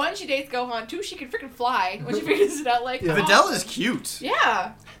 One, she dates Gohan. 2, she can freaking fly when she figures it out. Videl awesome. is cute.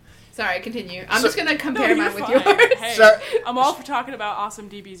 Yeah. Sorry, continue. I'm just gonna compare mine with fine. yours. Hey, I'm all for talking about awesome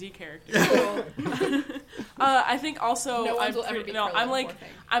DBZ characters. Cool. I think also No one's will ever be Krillin,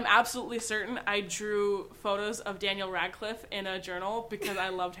 I'm absolutely certain I drew photos of Daniel Radcliffe in a journal because I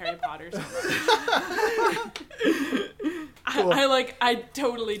loved Harry Potter so much. Cool. I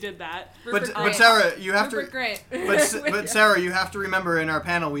totally did that. But Sarah, you have Rupert Grint. But Sarah, you have to remember in our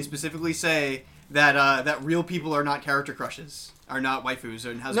panel we specifically say that that real people are not character crushes, are not waifus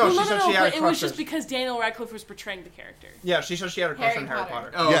and husbands. No, but it was just because Daniel Radcliffe was portraying the character. Yeah, she said she had a crush on Harry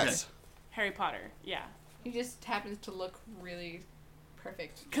Potter. Oh, yes. Okay. Harry Potter, yeah. He just happens to look really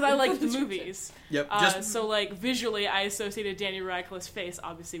perfect. Because I liked the movies. Yep. So visually, I associated Daniel Radcliffe's face,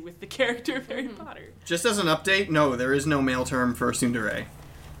 obviously, with the character of Harry Potter. Just as an update, no, there is no male term for tsundere.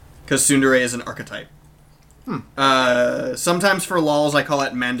 Because tsundere is an archetype. Sometimes for lols, I call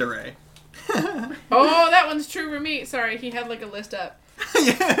it mandere. Oh, that one's true for me. Sorry, he had a list up.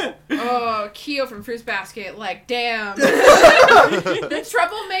 Yeah. Oh, Kyo from Fruits Basket. Damn. The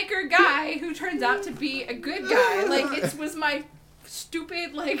troublemaker guy who turns out to be a good guy. It was my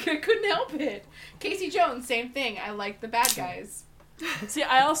stupid, I couldn't help it. Casey Jones, same thing. I like the bad guys. See,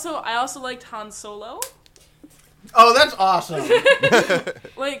 I also liked Han Solo. Oh, that's awesome.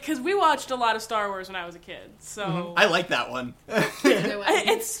 Because we watched a lot of Star Wars when I was a kid, so... Mm-hmm. I like that one.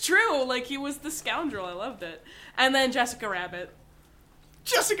 It's true. He was the scoundrel. I loved it. And then Jessica Rabbit.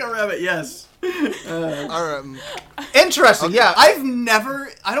 Jessica Rabbit, yes. Interesting, okay. Yeah.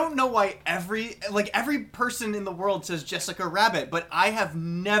 I don't know why every person in the world says Jessica Rabbit, but I have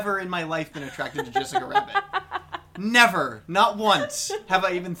never in my life been attracted to Jessica Rabbit. Never. Not once have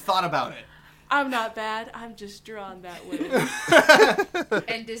I even thought about it. I'm not bad. I'm just drawn that way.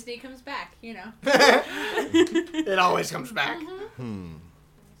 And Disney comes back, It always comes back. Mm-hmm.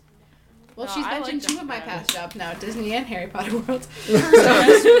 Well, she's mentioned 2 of my past jobs now, Disney and Harry Potter World. Her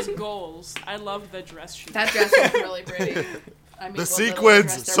dress was goals. I loved the dress shoot. That dress was really pretty. I mean, the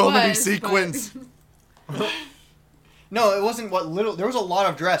sequins. So many sequins. No, it wasn't what little... There was a lot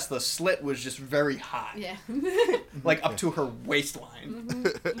of dress. The slit was just very high. Yeah. Up to her waistline.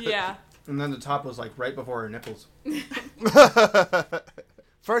 Mm-hmm. Yeah. And then the top was right before her nipples.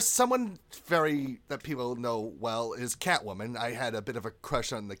 First, someone that people know well is Catwoman. I had a bit of a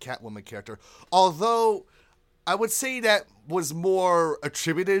crush on the Catwoman character. Although, I would say that was more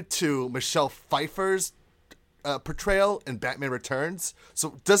attributed to Michelle Pfeiffer's portrayal in Batman Returns.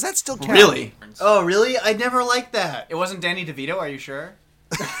 So, does that still count? Really? Oh, really? I never liked that. It wasn't Danny DeVito, are you sure?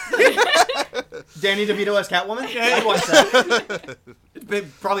 Danny DeVito as Catwoman? Yeah, I'd watch that.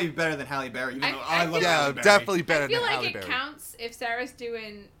 It'd probably be better than Halle Berry. Even though I love Halle Berry. Definitely better than Halle Berry. I Halle feel like it counts if Sarah's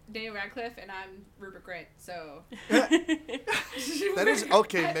doing Daniel Radcliffe and I'm Rupert Grint, so... That is...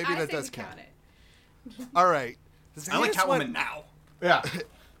 Okay, maybe that does count. All right. I like Catwoman now. Yeah.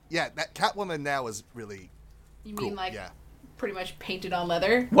 Yeah, that Catwoman now is really You cool. mean pretty much painted on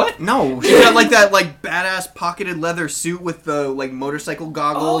leather? What? No. She got that badass pocketed leather suit with the motorcycle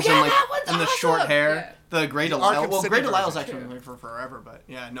goggles and the short hair. Yeah. The Grey Delisle. Well, Grey Delisle's actually been for forever, but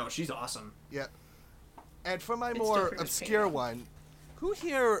yeah, no, she's awesome. Yeah. And for my more obscure one, who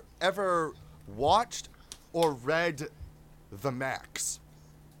here ever watched or read The Max?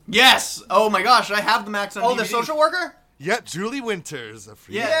 Yes! Oh my gosh, I have The Max on DVD. Oh, The Social Worker? Yep, Julie Winters, a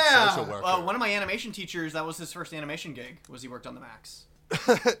freelance Yeah. social worker. One of my animation teachers, that was his first animation gig, was he worked on the Max.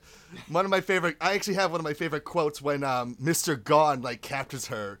 One of my favorite. I actually have one of my favorite quotes when Mr. Gone like captures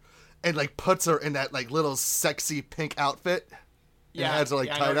her, and like puts her in that like little sexy pink outfit. And has her like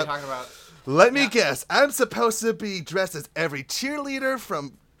I know tied what you're up. talking about. Let me guess. I'm supposed to be dressed as every cheerleader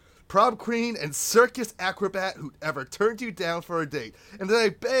from prom queen and circus acrobat who ever turned you down for a date. And then I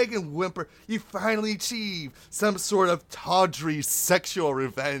beg and whimper, you finally achieve some sort of tawdry sexual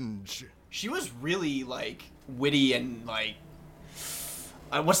revenge. She was really, like, witty and, like,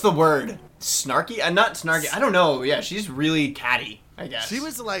 what's the word? Snarky? Not snarky. I don't know. Yeah, she's really catty, I guess. She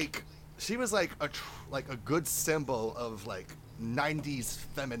was like a good symbol of like 90s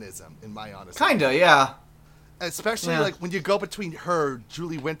feminism, in my honest opinion. Kinda, yeah. Especially like when you go between her,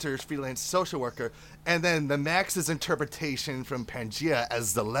 Julie Winters, freelance social worker, and then the Max's interpretation from Pangea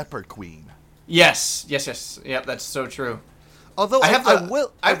as the Leopard Queen. Yes. Yep, that's so true. Although I have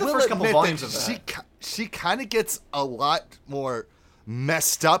the I first will couple admit volumes that of that. She kind of gets a lot more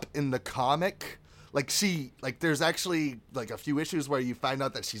messed up in the comic. There's actually like a few issues where you find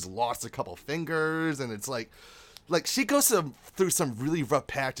out that she's lost a couple fingers, and it's like she goes through some really rough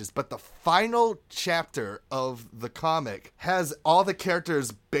patches. But the final chapter of the comic has all the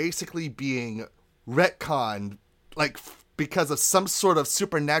characters basically being retconned, like because of some sort of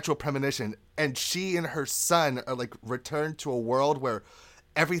supernatural premonition, and she and her son are like returned to a world where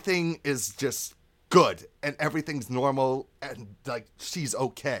everything is just good and everything's normal and like she's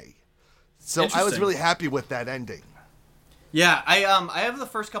okay. So I was Interesting. really happy with that ending. Yeah, I have the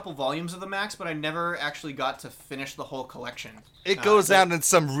first couple volumes of the Max, but I never actually got to finish the whole collection. It goes down in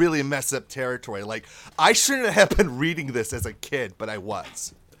some really messed up territory. Like, I shouldn't have been reading this as a kid, but I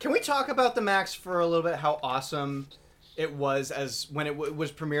was. Can we talk about the Max for a little bit? How awesome it was as when it was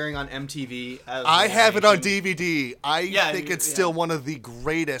premiering on MTV. I have it on DVD. I think it's still one of the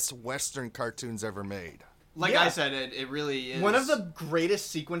greatest Western cartoons ever made. Like I said, it really is. One of the greatest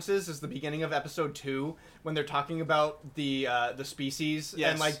sequences is the beginning of episode 2 when they're talking about the species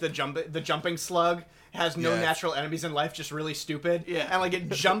and like the jumping slug has no natural enemies in life, just really stupid. Yeah. And like it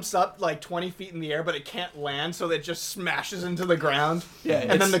jumps up like 20 feet in the air, but it can't land, so it just smashes into the ground. Yeah.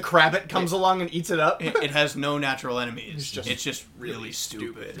 And then the Krabbit comes along and eats it up. It has no natural enemies. It's just really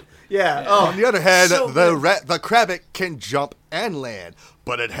stupid. Yeah. Oh, on the other hand, so the Krabbit can jump and land,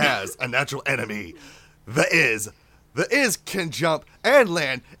 but it has a natural enemy. The Iz can jump and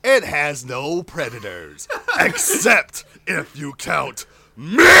land. It has no predators. Except if you count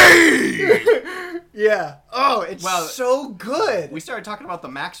me! Yeah. Oh, it's so good. We started talking about the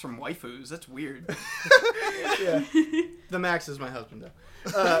Max from Waifus. That's weird. Yeah. The Max is my husband, though.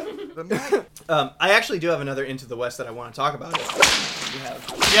 I actually do have another Into the West that I want to talk about.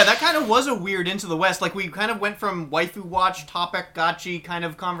 Yeah, that kind of was a weird Into the West. Like, we kind of went from Waifu Watch, Topic Gachi kind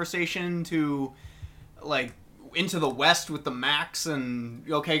of conversation to, like, Into the West with the Max, and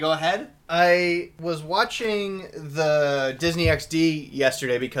okay, go ahead. I was watching the Disney XD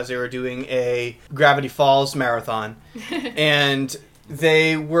yesterday because they were doing a Gravity Falls marathon, and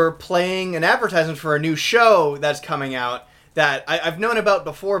they were playing an advertisement for a new show that's coming out that I've known about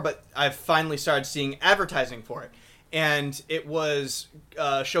before, but I've finally started seeing advertising for it. And it was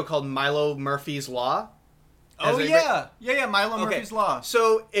a show called Milo Murphy's Law. Oh, yeah. Yeah, Milo Murphy's Law.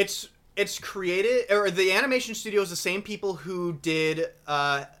 So it's created, or the animation studio is the same people who did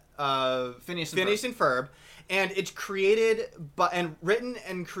Phineas and Ferb, and it's created and written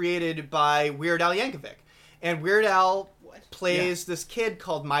and created by Weird Al Yankovic. And Weird Al plays this kid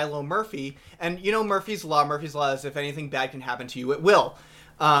called Milo Murphy, and you know Murphy's Law. Murphy's Law is if anything bad can happen to you, it will.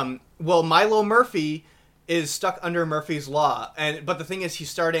 Well, Milo Murphy is stuck under Murphy's Law, but the thing is, he's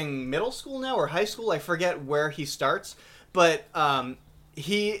starting middle school now or high school. I forget where he starts, but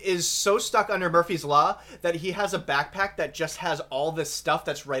he is so stuck under Murphy's Law that he has a backpack that just has all this stuff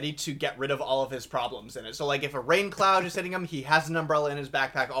that's ready to get rid of all of his problems in it. So, like, if a rain cloud is hitting him, he has an umbrella in his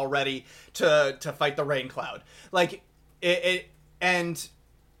backpack all ready to fight the rain cloud. Like, it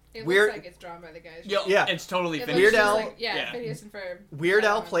looks like it's drawn by the guys. Yeah, it's totally It Phineas. looks Weird just Al. like, Phineas and Ferb. Weird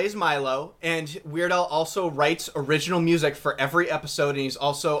Al plays Milo, and Weird Al also writes original music for every episode, and he's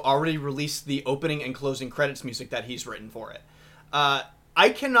also already released the opening and closing credits music that he's written for it. I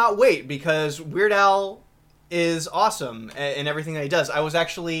cannot wait because Weird Al is awesome in everything that he does. I was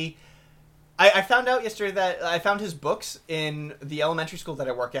actually... I found out yesterday that I found his books in the elementary school that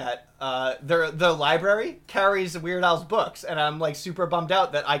I work at. The library carries Weird Al's books, and I'm like super bummed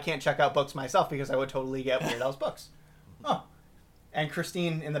out that I can't check out books myself because I would totally get Weird Al's books. Oh. And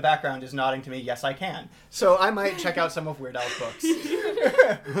Christine in the background is nodding to me, yes, I can. So I might check out some of Weird Al's books.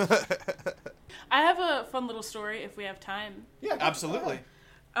 I have a fun little story if we have time. Yeah, absolutely.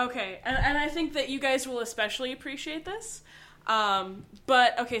 Okay, and I think that you guys will especially appreciate this.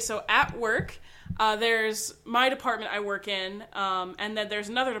 But, okay, so at work, there's my department I work in, and then there's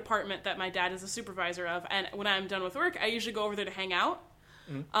another department that my dad is a supervisor of, and when I'm done with work, I usually go over there to hang out,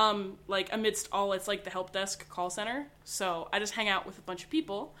 like, amidst all, it's like the help desk call center, so I just hang out with a bunch of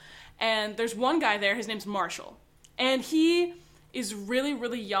people, and there's one guy there, his name's Marshall, and he is really,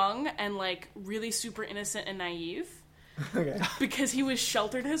 really young and, like, really super innocent and naive. Okay. Because he was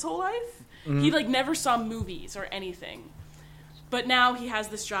sheltered his whole life. He, like, never saw movies or anything. But now he has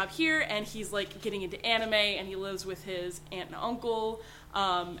this job here, and he's, like, getting into anime, and he lives with his aunt and uncle,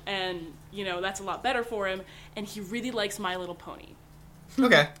 and, you know, that's a lot better for him, and he really likes My Little Pony.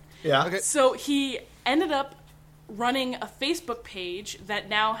 Okay. Yeah. Okay. So he ended up running a Facebook page that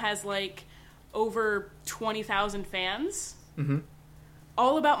now has, like, over 20,000 fans. Mm-hmm.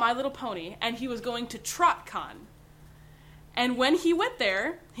 All about My Little Pony, and he was going to TrotCon. And when he went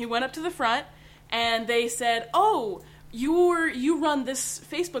there, he went up to the front, and they said, "Oh, you run this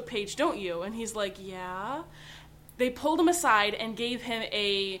Facebook page, don't you?" And he's like, "Yeah." They pulled him aside and gave him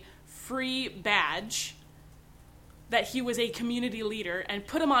a free badge that he was a community leader and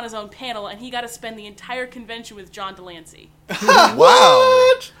put him on his own panel, and he got to spend the entire convention with John Delancey.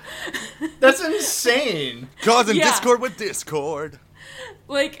 Wow. That's insane. Causing Yeah. discord with Discord.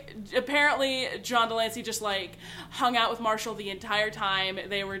 Like, apparently, John Delancey just, like, hung out with Marshall the entire time.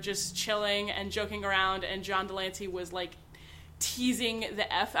 They were just chilling and joking around, and John Delancey was, like, teasing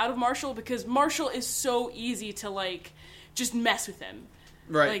the F out of Marshall, because Marshall is so easy to, like, just mess with him.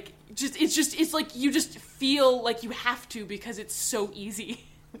 Right. Like, it's like you just feel like you have to because it's so easy.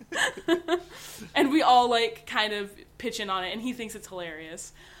 And we all, like, kind of pitch in on it, and he thinks it's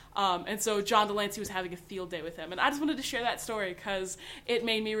hilarious. And so John Delancey was having a field day with him. And I just wanted to share that story because it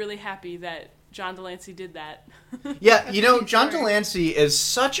made me really happy that John Delancey did that. Yeah, you know, John Delancey is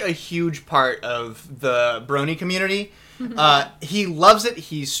such a huge part of the Brony community. He loves it,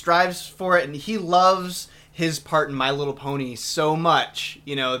 he strives for it, and he loves his part in My Little Pony so much,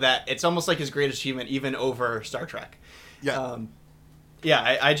 you know, that it's almost like his greatest achievement, even over Star Trek. Yeah.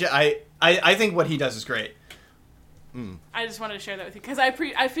 I think what he does is great. I just wanted to share that with you because I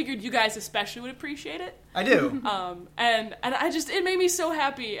figured you guys especially would appreciate it. I do. And it made me so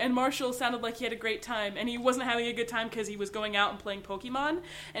happy. And Marshall sounded like he had a great time, and he wasn't having a good time because he was going out and playing Pokemon,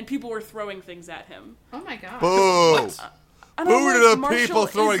 and people were throwing things at him. Oh my god. Boo! Boo to the Marshall people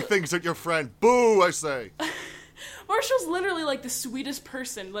throwing is- things at your friend. Boo, I say. Marshall's literally like the sweetest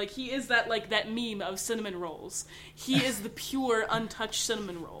person. Like, he is that meme of cinnamon rolls. He is the pure, untouched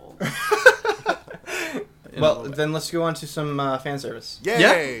cinnamon roll. Well, then let's go on to some fan service.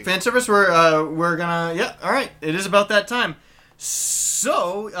 Yay! Yeah, fan service. We're gonna. Yeah, all right. It is about that time.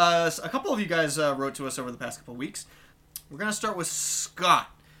 So, a couple of you guys wrote to us over the past couple of weeks. We're gonna start with Scott.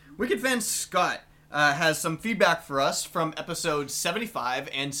 Wicked fan Scott has some feedback for us from episodes 75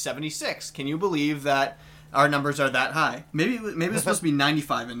 and 76. Can you believe that our numbers are that high? Maybe it's supposed to be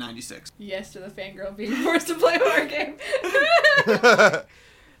 95 and 96. Yes to the fangirl being forced to play a horror game.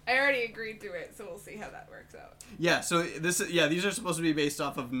 I already agreed to it, so we'll see how that works out. Yeah, so these are supposed to be based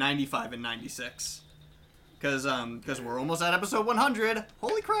off of 95 and 96. Because we're almost at episode 100.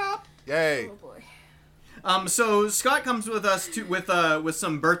 Holy crap. Yay. Oh boy. So Scott comes with us with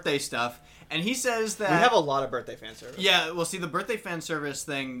some birthday stuff, and he says that We have a lot of birthday fan service. Yeah, well, see, the birthday fan service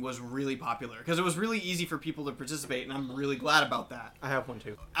thing was really popular because it was really easy for people to participate, and I'm really glad about that. I have one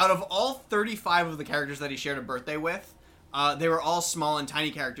too. Out of all 35 of the characters that he shared a birthday with, they were all small and tiny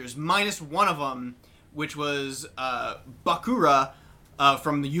characters, minus one of them, which was Bakura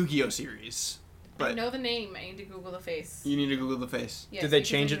from the Yu-Gi-Oh series. I know the name. I need to Google the face. You need to Google the face. Yes, Did they because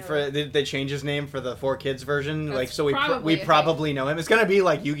change I it know for? Did they change his name for the 4Kids version? That's Like, so we probably a probably know him. It's gonna be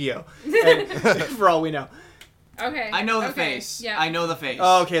like Yu-Gi-Oh. And- for all we know. Okay. I know the okay. face. Yeah. I know the face.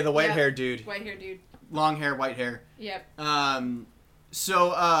 Oh, okay, the white Yeah. hair dude. White hair dude. Long hair, white hair. Yep.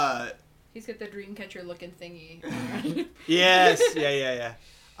 He's got the Dreamcatcher looking thingy. Yes, yeah.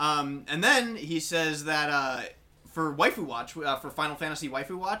 And then he says that for Waifu Watch, for Final Fantasy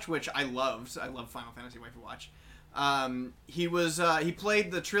Waifu Watch, which I loved. I love Final Fantasy Waifu Watch. He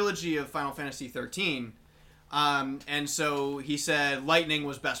played the trilogy of Final Fantasy 13. And so he said Lightning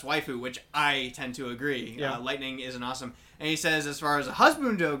was best waifu, which I tend to agree. Yeah. Lightning is an awesome. And he says as far as a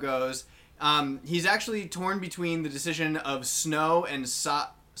husbando goes, he's actually torn between the decision of Snow and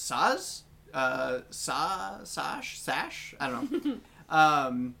Sash? Sash? I don't know.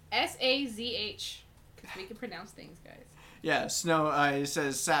 SAZH. Because we can pronounce things, guys. Yeah, Snow. He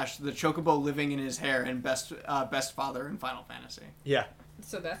says Sash, the chocobo living in his hair, and best father in Final Fantasy. Yeah.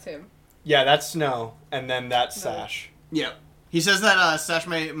 So that's him. Yeah, that's Snow, and then that's Sash. Yep. He says that Sash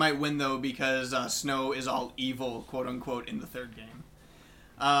might win, though, because Snow is all evil, quote-unquote, in the third game.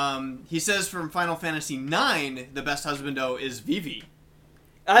 He says from Final Fantasy IX, the best husbando is Vivi.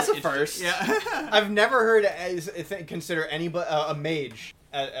 That's a first. Yeah. I've never heard consider anybody a mage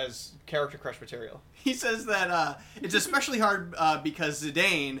as character crush material. He says that it's especially hard because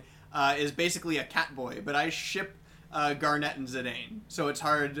Zidane is basically a cat boy, but I ship Garnet and Zidane, so it's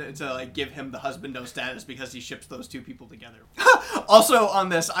hard to like give him the husbando status because he ships those two people together. Also on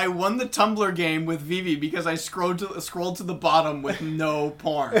this, I won the Tumblr game with Vivi because I scrolled to the bottom with no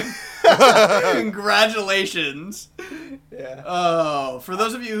porn. Congratulations. Yeah. Oh, for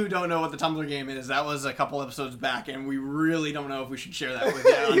those of you who don't know what the Tumblr game is, that was a couple episodes back, and we really don't know if we should share that with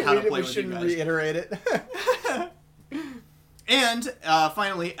you on how to play with you guys. We shouldn't reiterate it. And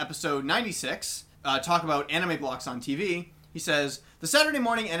finally, episode 96. Talk about anime blocks on TV. He says, the Saturday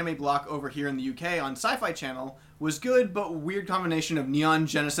morning anime block over here in the UK on Sci-Fi Channel was good, but weird combination of Neon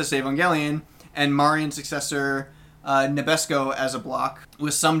Genesis Evangelion and Marian successor Nebesco as a block,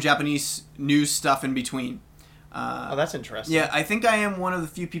 with some Japanese news stuff in between. Oh, that's interesting. Yeah, I think I am one of the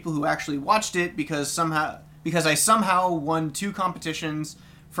few people who actually watched it because I somehow won 2 competitions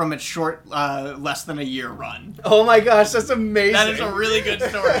from its short, less than a year run. Oh my gosh, that's amazing. That is a really good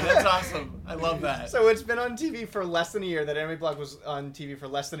story. That's awesome. I love that. So it's been on TV for less than a year. That Anime Block was on TV for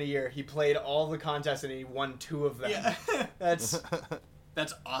less than a year. He played all the contests and he won 2 of them. Yeah. That's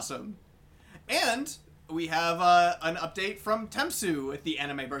awesome. And we have an update from Temsu at the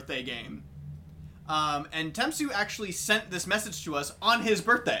anime birthday game. And Temsu actually sent this message to us on his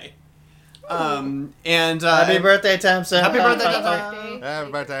birthday. Happy birthday, Temsu. Happy birthday, Temsu.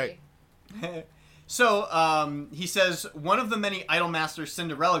 Happy birthday. So, he says, one of the many Idolmaster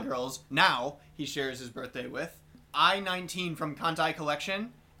Cinderella girls, now, he shares his birthday with, I-19 from Kantai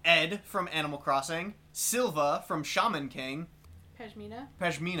Collection, Ed from Animal Crossing, Silva from Shaman King,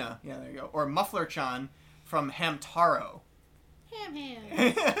 Pashmina, yeah, there you go, or Muffler-chan from Hamtaro.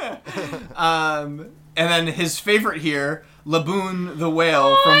 And then his favorite here, Laboon the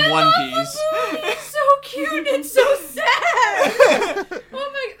Whale from One Piece. It's so cute and so sad.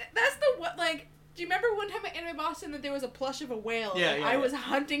 That's the what, like, do you remember one time at Anime Boston that there was a plush of a whale? Yeah, I was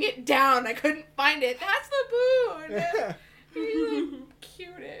hunting it down. I couldn't find it. That's Laboon. He's the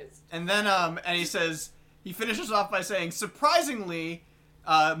cutest. And then, and he says, he finishes off by saying, surprisingly,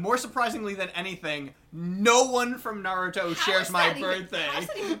 more surprisingly than anything, no one from Naruto shares my birthday. How's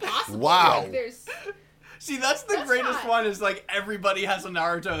that even possible? Wow. Like, See, that's the greatest one, is like everybody has a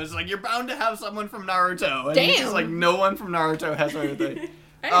Naruto. It's like you're bound to have someone from Naruto. And it's just like no one from Naruto has my birthday.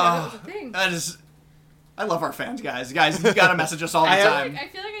 I didn't know that was a thing. That is, I love our fans, guys. Guys, you gotta message us all the time. I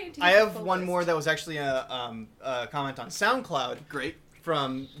feel like I need to I use have the one list. more that was actually a comment on SoundCloud. Great.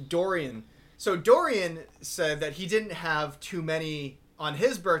 From Dorian. So Dorian said that he didn't have too many on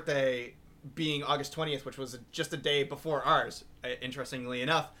his birthday, being August 20th, which was just a day before ours, interestingly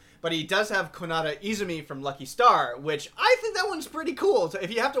enough. But he does have Konata Izumi from Lucky Star, which I think that one's pretty cool. So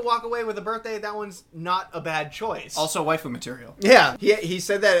if you have to walk away with a birthday, that one's not a bad choice. Also waifu material. Yeah, he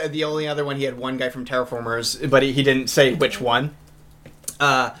said that the only other one, he had one guy from Terraformers, but he didn't say which one.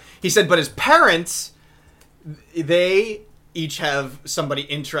 He said, but his parents, they each have somebody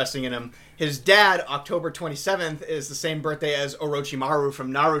interesting in him. His dad, October 27th, is the same birthday as Orochimaru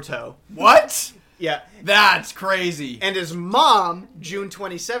from Naruto. What? Yeah. That's crazy. And his mom, June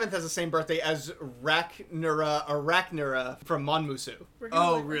 27th, has the same birthday as Arachnura from Monmusu.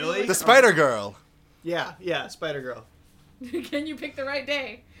 Oh, really? The Spider Girl. Yeah, Spider-Girl. Can you pick the right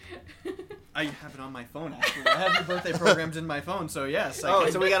day? I have it on my phone, actually. I have your birthday programmed in my phone, so yes.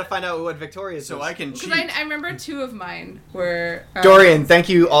 So we gotta find out what Victoria's So is. I can cheat. I remember 2 of mine were... Dorian, thank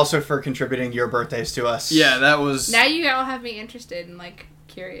you also for contributing your birthdays to us. Yeah, that was... Now you all have me interested and, like,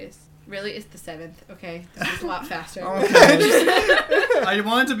 curious. Really, it's the 7th. Okay, this is a lot faster. I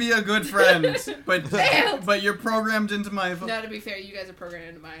want to be a good friend, but you're programmed into my phone. No, to be fair, you guys are programmed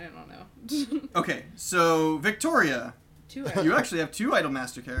into mine. I don't know. Okay, so Victoria. 2 You actually have 2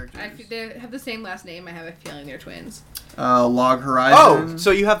 Idolmaster characters. They have the same last name. I have a feeling they're twins. Log Horizon. Oh,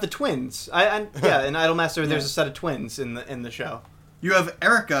 so you have the twins. Yeah, in Idolmaster, there's a set of twins in the show. You have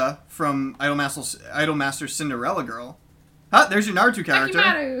Erica from Idolmaster Cinderella Girl. There's your Naruto character.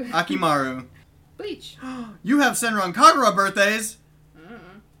 Akimaru. Bleach. You have Senran Kagura birthdays.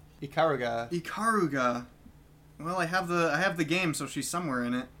 Ikaruga. Well, I have the game, so she's somewhere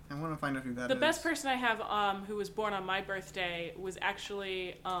in it. I want to find out who that is. The best person I have who was born on my birthday was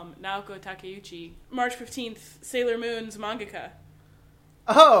actually Naoko Takeuchi, March 15th, Sailor Moon's mangaka.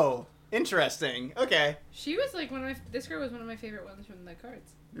 Oh, interesting. Okay. She was like this girl was one of my favorite ones from the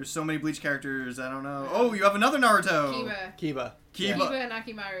cards. There's so many Bleach characters. I don't know. Oh, you have another Naruto. Kiba. Kiba and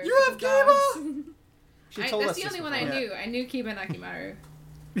Akimaru. You have Kiba. That's the only one I knew. I knew Kiba and Akimaru.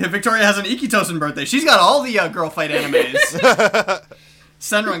 Yeah, Victoria has an Ikitosen birthday. She's got all the girl fight animes.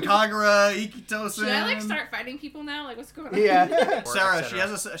 Senran Kagura, Ikitosen. Should I start fighting people now? What's going on? Yeah. Sarah,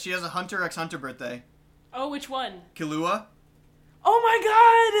 she has a Hunter x Hunter birthday. Oh, which one? Killua. Oh my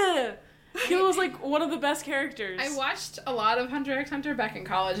god! He was one of the best characters. I watched a lot of Hunter x Hunter back in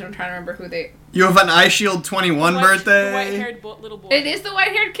college, and I'm trying to remember who they... You have an Eyeshield 21 birthday. The white-haired little boy. It is the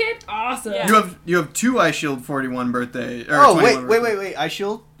white-haired kid? Awesome. Yeah. You have two Eyeshield 41 birthday. Oh, wait.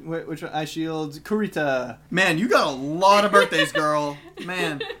 Eyeshield? Which one? Eyeshield Kurita. Man, you got a lot of birthdays, girl.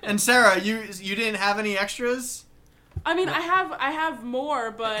 Man. And Sarah, you didn't have any extras? I mean, I have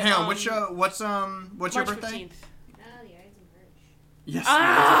more, but... Hang on, what's your birthday? 15th. Yes.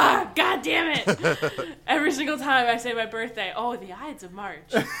 God damn it! Every single time I say my birthday, the Ides of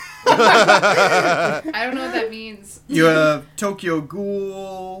March. I don't know what that means. You have Tokyo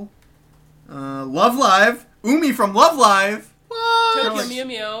Ghoul, Love Live, Umi from Love Live. What? Tokyo Mew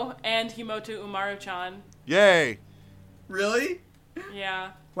Mew and Himoto Umaru-chan. Yay! Really?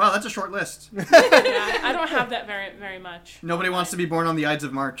 Yeah. Wow, that's a short list. Yeah, I don't have that very much. Nobody wants to be born on the Ides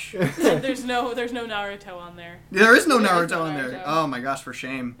of March. There's no Naruto on there. There is no Naruto on there. Oh my gosh, for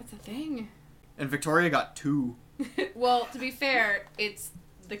shame. That's a thing. And Victoria got 2. Well, to be fair, it's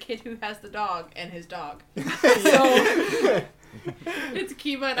the kid who has the dog and his dog. So it's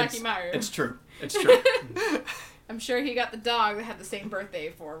Kiba and Akimaru. It's true. It's true. I'm sure he got the dog that had the same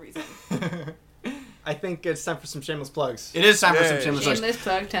birthday for a reason. I think it's time for some shameless plugs. It is time for some shameless plugs. Shameless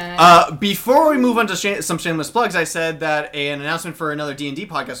plug time. Before we move on to some shameless plugs, I said that an announcement for another D&D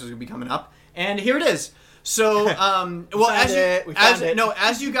podcast was going to be coming up, and here it is. So,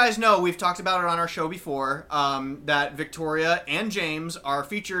 as you guys know, we've talked about it on our show before, that Victoria and James are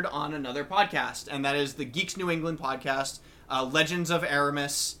featured on another podcast, and that is the Geeks New England podcast, Legends of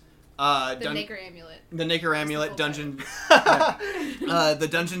Aramis. The Nacre Amulet. The Nacre Amulet the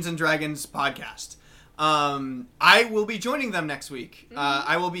Dungeons and Dragons podcast. I will be joining them next week.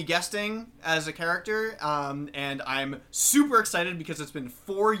 I will be guesting as a character, and I'm super excited because it's been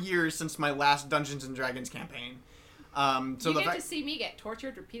 4 years since my last Dungeons and Dragons campaign. You get to see me get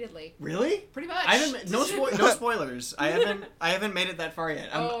tortured repeatedly. Really? Pretty much. I haven't. No spoilers. I haven't made it that far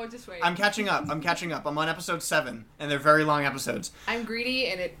yet. Just wait. I'm catching up. I'm on episode 7, and they're very long episodes. I'm greedy,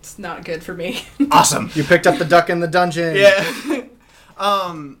 and it's not good for me. Awesome. You picked up the duck in the dungeon. Yeah.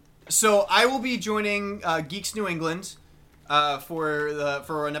 So I will be joining Geeks New England for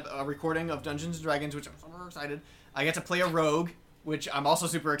a recording of Dungeons and Dragons, which I'm super excited. I get to play a rogue, which I'm also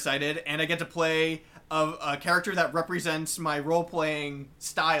super excited, and I get to play a character that represents my role-playing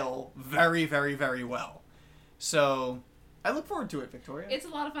style very, very, very well. So I look forward to it, Victoria. It's a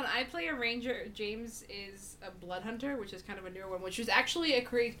lot of fun. I play a ranger. James is a blood hunter, which is kind of a newer one, which is actually a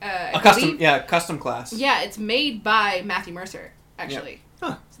custom class. Yeah, it's made by Matthew Mercer, actually. Yeah.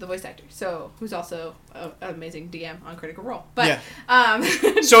 Huh. It's the voice actor, who's also an amazing DM on Critical Role. But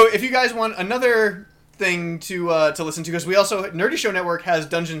so if you guys want another thing to listen to, because we also Nerdy Show Network has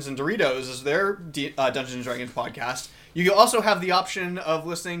Dungeons and Doritos as their Dungeons and Dragons podcast. You also have the option of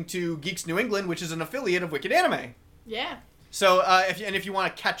listening to Geeks New England, which is an affiliate of Wicked Anime. Yeah. So if you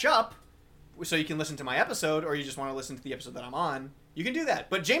want to catch up, so you can listen to my episode, or you just want to listen to the episode that I'm on, you can do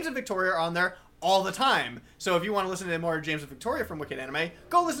that. But James and Victoria are on there all the time. So if you want to listen to more James and Victoria from Wicked Anime,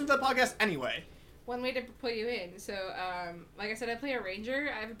 go listen to the podcast anyway. One way to put you in. So, like I said, I play a ranger.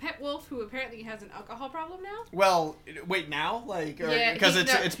 I have a pet wolf who apparently has an alcohol problem now. Well, wait, now? Because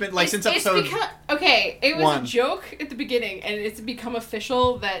it's been since episode it was 1. A joke at the beginning, and it's become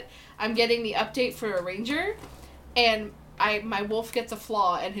official that I'm getting the update for a ranger, and my wolf gets a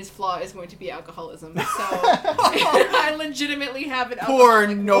flaw, and his flaw is going to be alcoholism. So I legitimately have an poor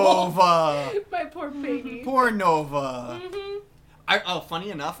Nova. Wolf. My poor baby. Poor Nova. Mm-hmm. Funny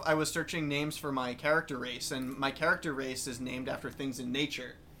enough, I was searching names for my character race, and my character race is named after things in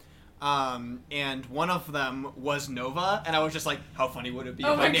nature. And one of them was Nova, and I was just like, how funny would it be if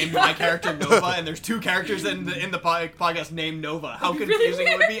I named my character Nova, and there's 2 characters in the podcast named Nova? How confusing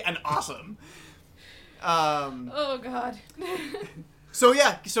it would be, and awesome. Oh God.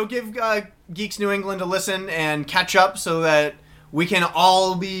 So give Geeks New England a listen and catch up so that we can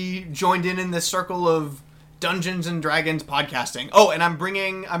all be joined in this circle of Dungeons and Dragons podcasting. Oh, and I'm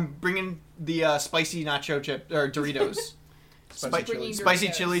bringing the spicy nacho chip or Doritos, spicy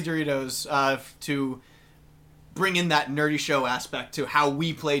chili Doritos to bring in that nerdy show aspect to how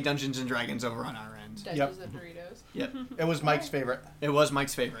we play Dungeons and Dragons over on our end. Dungeons and Doritos. Yep. It was Mike's favorite. It was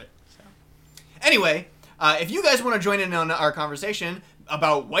Mike's favorite. So. Anyway, If you guys want to join in on our conversation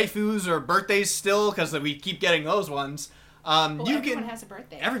about waifus or birthdays still, because we keep getting those ones, everyone has a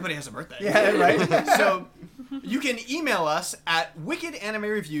birthday. Everybody has a birthday. Yeah, right. So you can email us at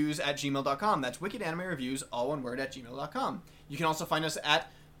wickedanimereviews@gmail.com. That's wickedanimereviews, all one word, @gmail.com. You can also find us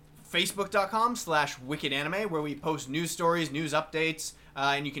at facebook.com/wickedanime, where we post news stories, news updates,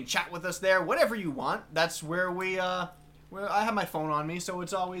 and you can chat with us there, whatever you want. That's where where I have my phone on me, so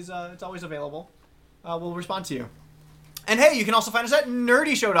it's always available. We'll respond to you. And hey, you can also find us at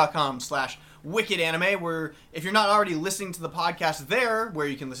nerdyshow.com/wickedanime, where if you're not already listening to the podcast there, where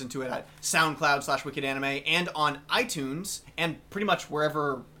you can listen to it at SoundCloud/wickedanime and on iTunes and pretty much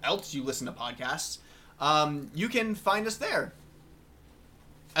wherever else you listen to podcasts, you can find us there,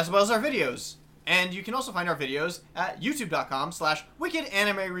 as well as our videos. And you can also find our videos at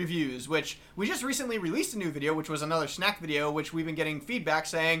youtube.com/wickedanimereviews, which we just recently released a new video, which was another snack video, which we've been getting feedback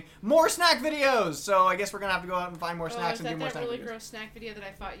saying, more snack videos! So I guess we're going to have to go out and find more snacks and do more snack videos. Is that really gross snack video that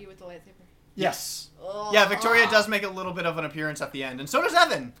I fought you with the lightsaber? Yes. Yeah, Victoria does make a little bit of an appearance at the end, and so does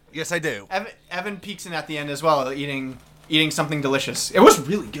Evan. Yes, I do. Evan peeks in at the end as well, eating something delicious. It was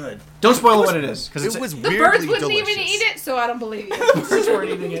really good. Don't spoil what it is, because it was the weirdly birds wouldn't delicious. even eat it, so I don't believe you. The birds weren't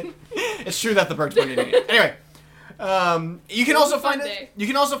eating it. It's true that the birds weren't eating it. Anyway, you can also find us. You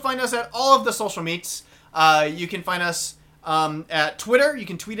can also find us at all of the social meets. You can find us at Twitter. You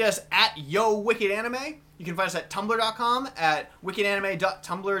can tweet us at YoWickedAnime. You can find us at tumblr.com at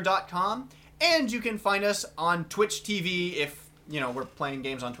wickedanime.tumblr.com, and you can find us on Twitch TV if we're playing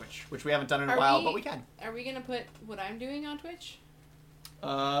games on Twitch, which we haven't done in a while, but we can. Are we gonna put what I'm doing on Twitch?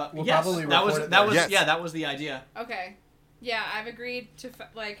 We'll yes, probably that was Yes. yeah, that was the idea. Okay. Yeah, I've agreed to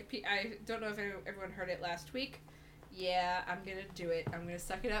I don't know if everyone heard it last week. Yeah, I'm gonna do it. I'm gonna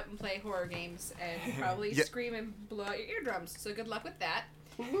suck it up and play horror games and probably scream and blow out your eardrums. So good luck with that.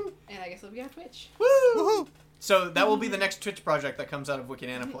 And I guess it'll be on Twitch. Woo! So that will be the next Twitch project that comes out of Wicked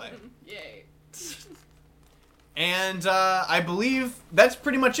Anna Play. Yay. And I believe that's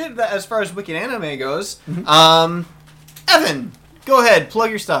pretty much it as far as Wicked Anime goes. Evan, go ahead, plug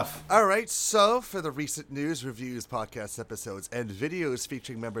your stuff. All right, so for the recent news, reviews, podcast episodes, and videos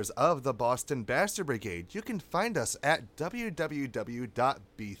featuring members of the Boston Bastard Brigade, you can find us at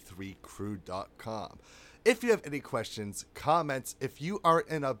www.b3crew.com. If you have any questions, comments, if you are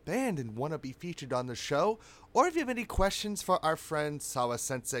in a band and want to be featured on the show, or if you have any questions for our friend Sawa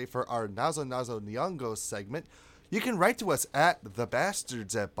Sensei for our Nazo Nazo Nyongo segment, you can write to us at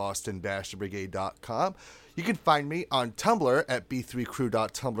thebastards@bostonbastardbrigade.com. You can find me on Tumblr at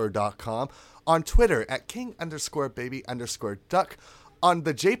b3crew.tumblr.com, on Twitter at king_baby_duck, on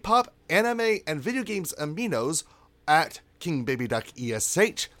the J-pop, anime, and video games aminos at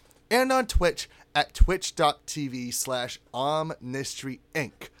kingbabyduckesh, and on Twitch at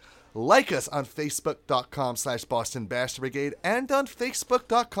twitch.tv/omnistryinc. Like us on facebook.com/Boston Bastard Brigade and on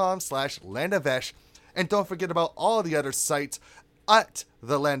facebook.com/Landavesh. And don't forget about all the other sites at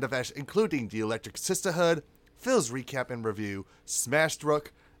the Landavesh, including the Electric Sisterhood, Phil's Recap and Review, Smashed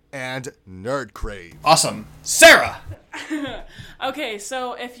Rook, and Nerd Crave. Awesome. Sarah! Okay,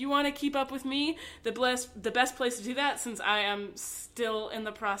 so if you want to keep up with me, the best place to do that, since I am still in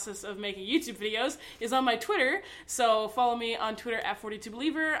the process of making YouTube videos, is on my Twitter. So follow me on Twitter at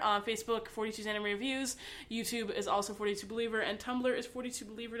 42believer, on Facebook 42's Anime Reviews, YouTube is also 42believer, and Tumblr is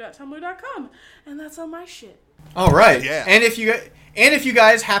 42believer.tumblr.com. And that's all my shit. All right. Yeah. And if you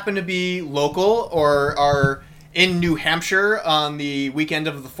guys happen to be local or are in New Hampshire on the weekend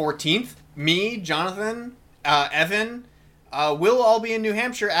of the 14th, me, Jonathan, Evan, we'll all be in New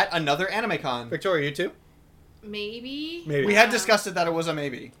Hampshire at another AnimeCon. Victoria, you too? Maybe. We had discussed it that it was a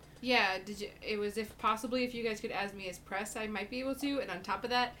maybe. Yeah, it was if you guys could ask me as press, I might be able to. And on top of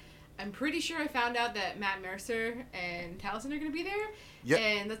that, I'm pretty sure I found out that Matt Mercer and Taliesin are going to be there. Yep.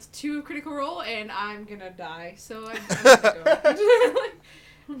 And that's 2 Critical Role, and I'm going to die. So I'm going to go.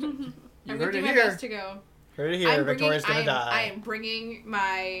 I'm going to do my best to go. Heard it here. Victoria's going to die. I am bringing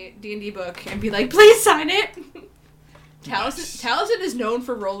my D&D book and be like, please sign it. Taliesin is known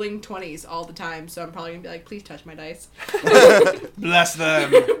for rolling 20s all the time, so I'm probably going to be like, please touch my dice. Bless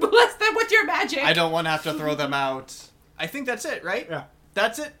them. Bless them with your magic. I don't want to have to throw them out. I think that's it, right? Yeah.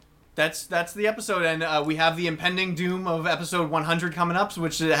 That's it. That's the episode, and we have the impending doom of episode 100 coming up,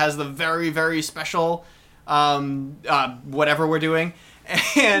 which has the very, very special whatever we're doing.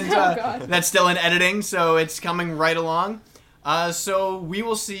 And that's still in editing, so it's coming right along. So we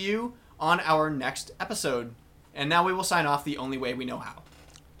will see you on our next episode. And now we will sign off the only way we know how.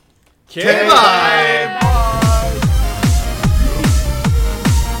 Okay, bye! Bye.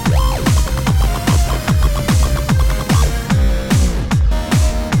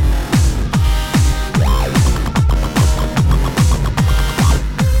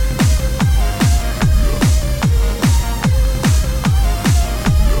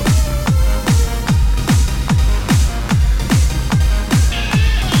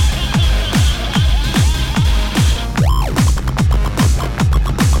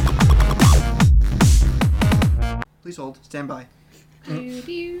 Stand by. He's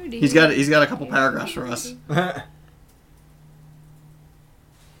He's got a couple paragraphs for us.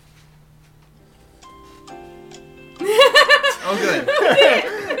 Oh, good.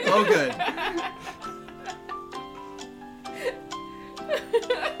 Oh, good.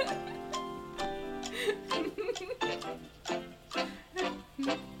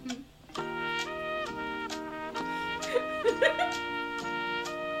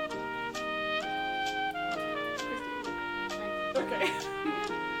 Okay.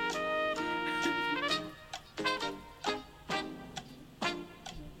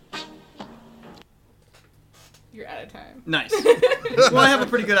 You're out of time. Nice. Well, I have a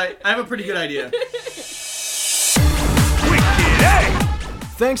pretty good idea.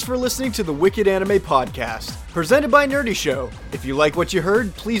 Thanks for listening to the Wicked Anime Podcast, presented by Nerdy Show. If you like what you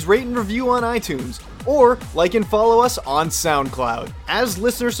heard, please rate and review on iTunes, or like and follow us on SoundCloud. As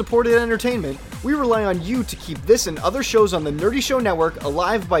listener-supported entertainment, we rely on you to keep this and other shows on the Nerdy Show Network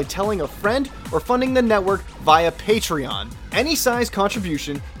alive by telling a friend or funding the network via Patreon. Any size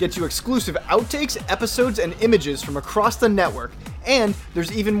contribution gets you exclusive outtakes, episodes, and images from across the network. And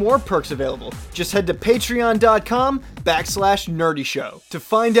there's even more perks available. Just head to patreon.com/Nerdy Show to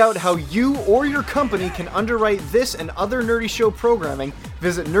find out how you or your company can underwrite this and other Nerdy Show programming.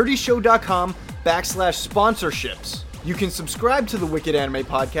 Visit nerdyshow.com/sponsorships. You can subscribe to the Wicked Anime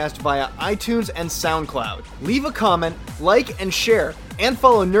Podcast via iTunes and SoundCloud. Leave a comment, like, and share, and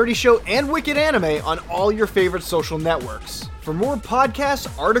follow Nerdy Show and Wicked Anime on all your favorite social networks. For more podcasts,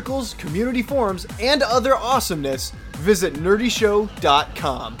 articles, community forums, and other awesomeness, visit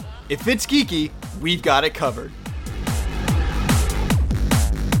nerdyshow.com. If it's geeky, we've got it covered.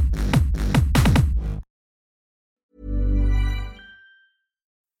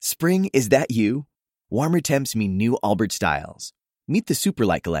 Spring, is that you? Warmer temps mean new Allbirds styles. Meet the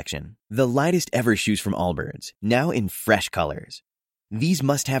Superlight Collection, the lightest ever shoes from Allbirds, now in fresh colors. These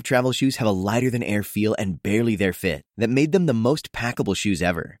must-have travel shoes have a lighter-than-air feel and barely their fit that made them the most packable shoes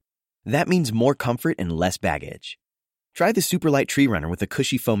ever. That means more comfort and less baggage. Try the Superlight Tree Runner with a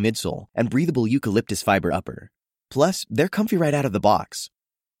cushy foam midsole and breathable eucalyptus fiber upper. Plus, they're comfy right out of the box.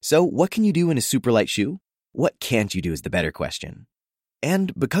 So, what can you do in a Superlight shoe? What can't you do is the better question.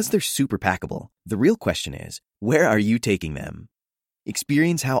 And because they're super packable, the real question is, where are you taking them?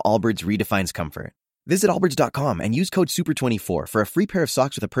 Experience how Allbirds redefines comfort. Visit allbirds.com and use code SUPER24 for a free pair of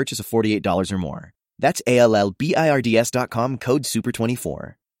socks with a purchase of $48 or more. That's ALLBIRDS.com, code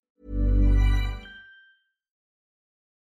SUPER24.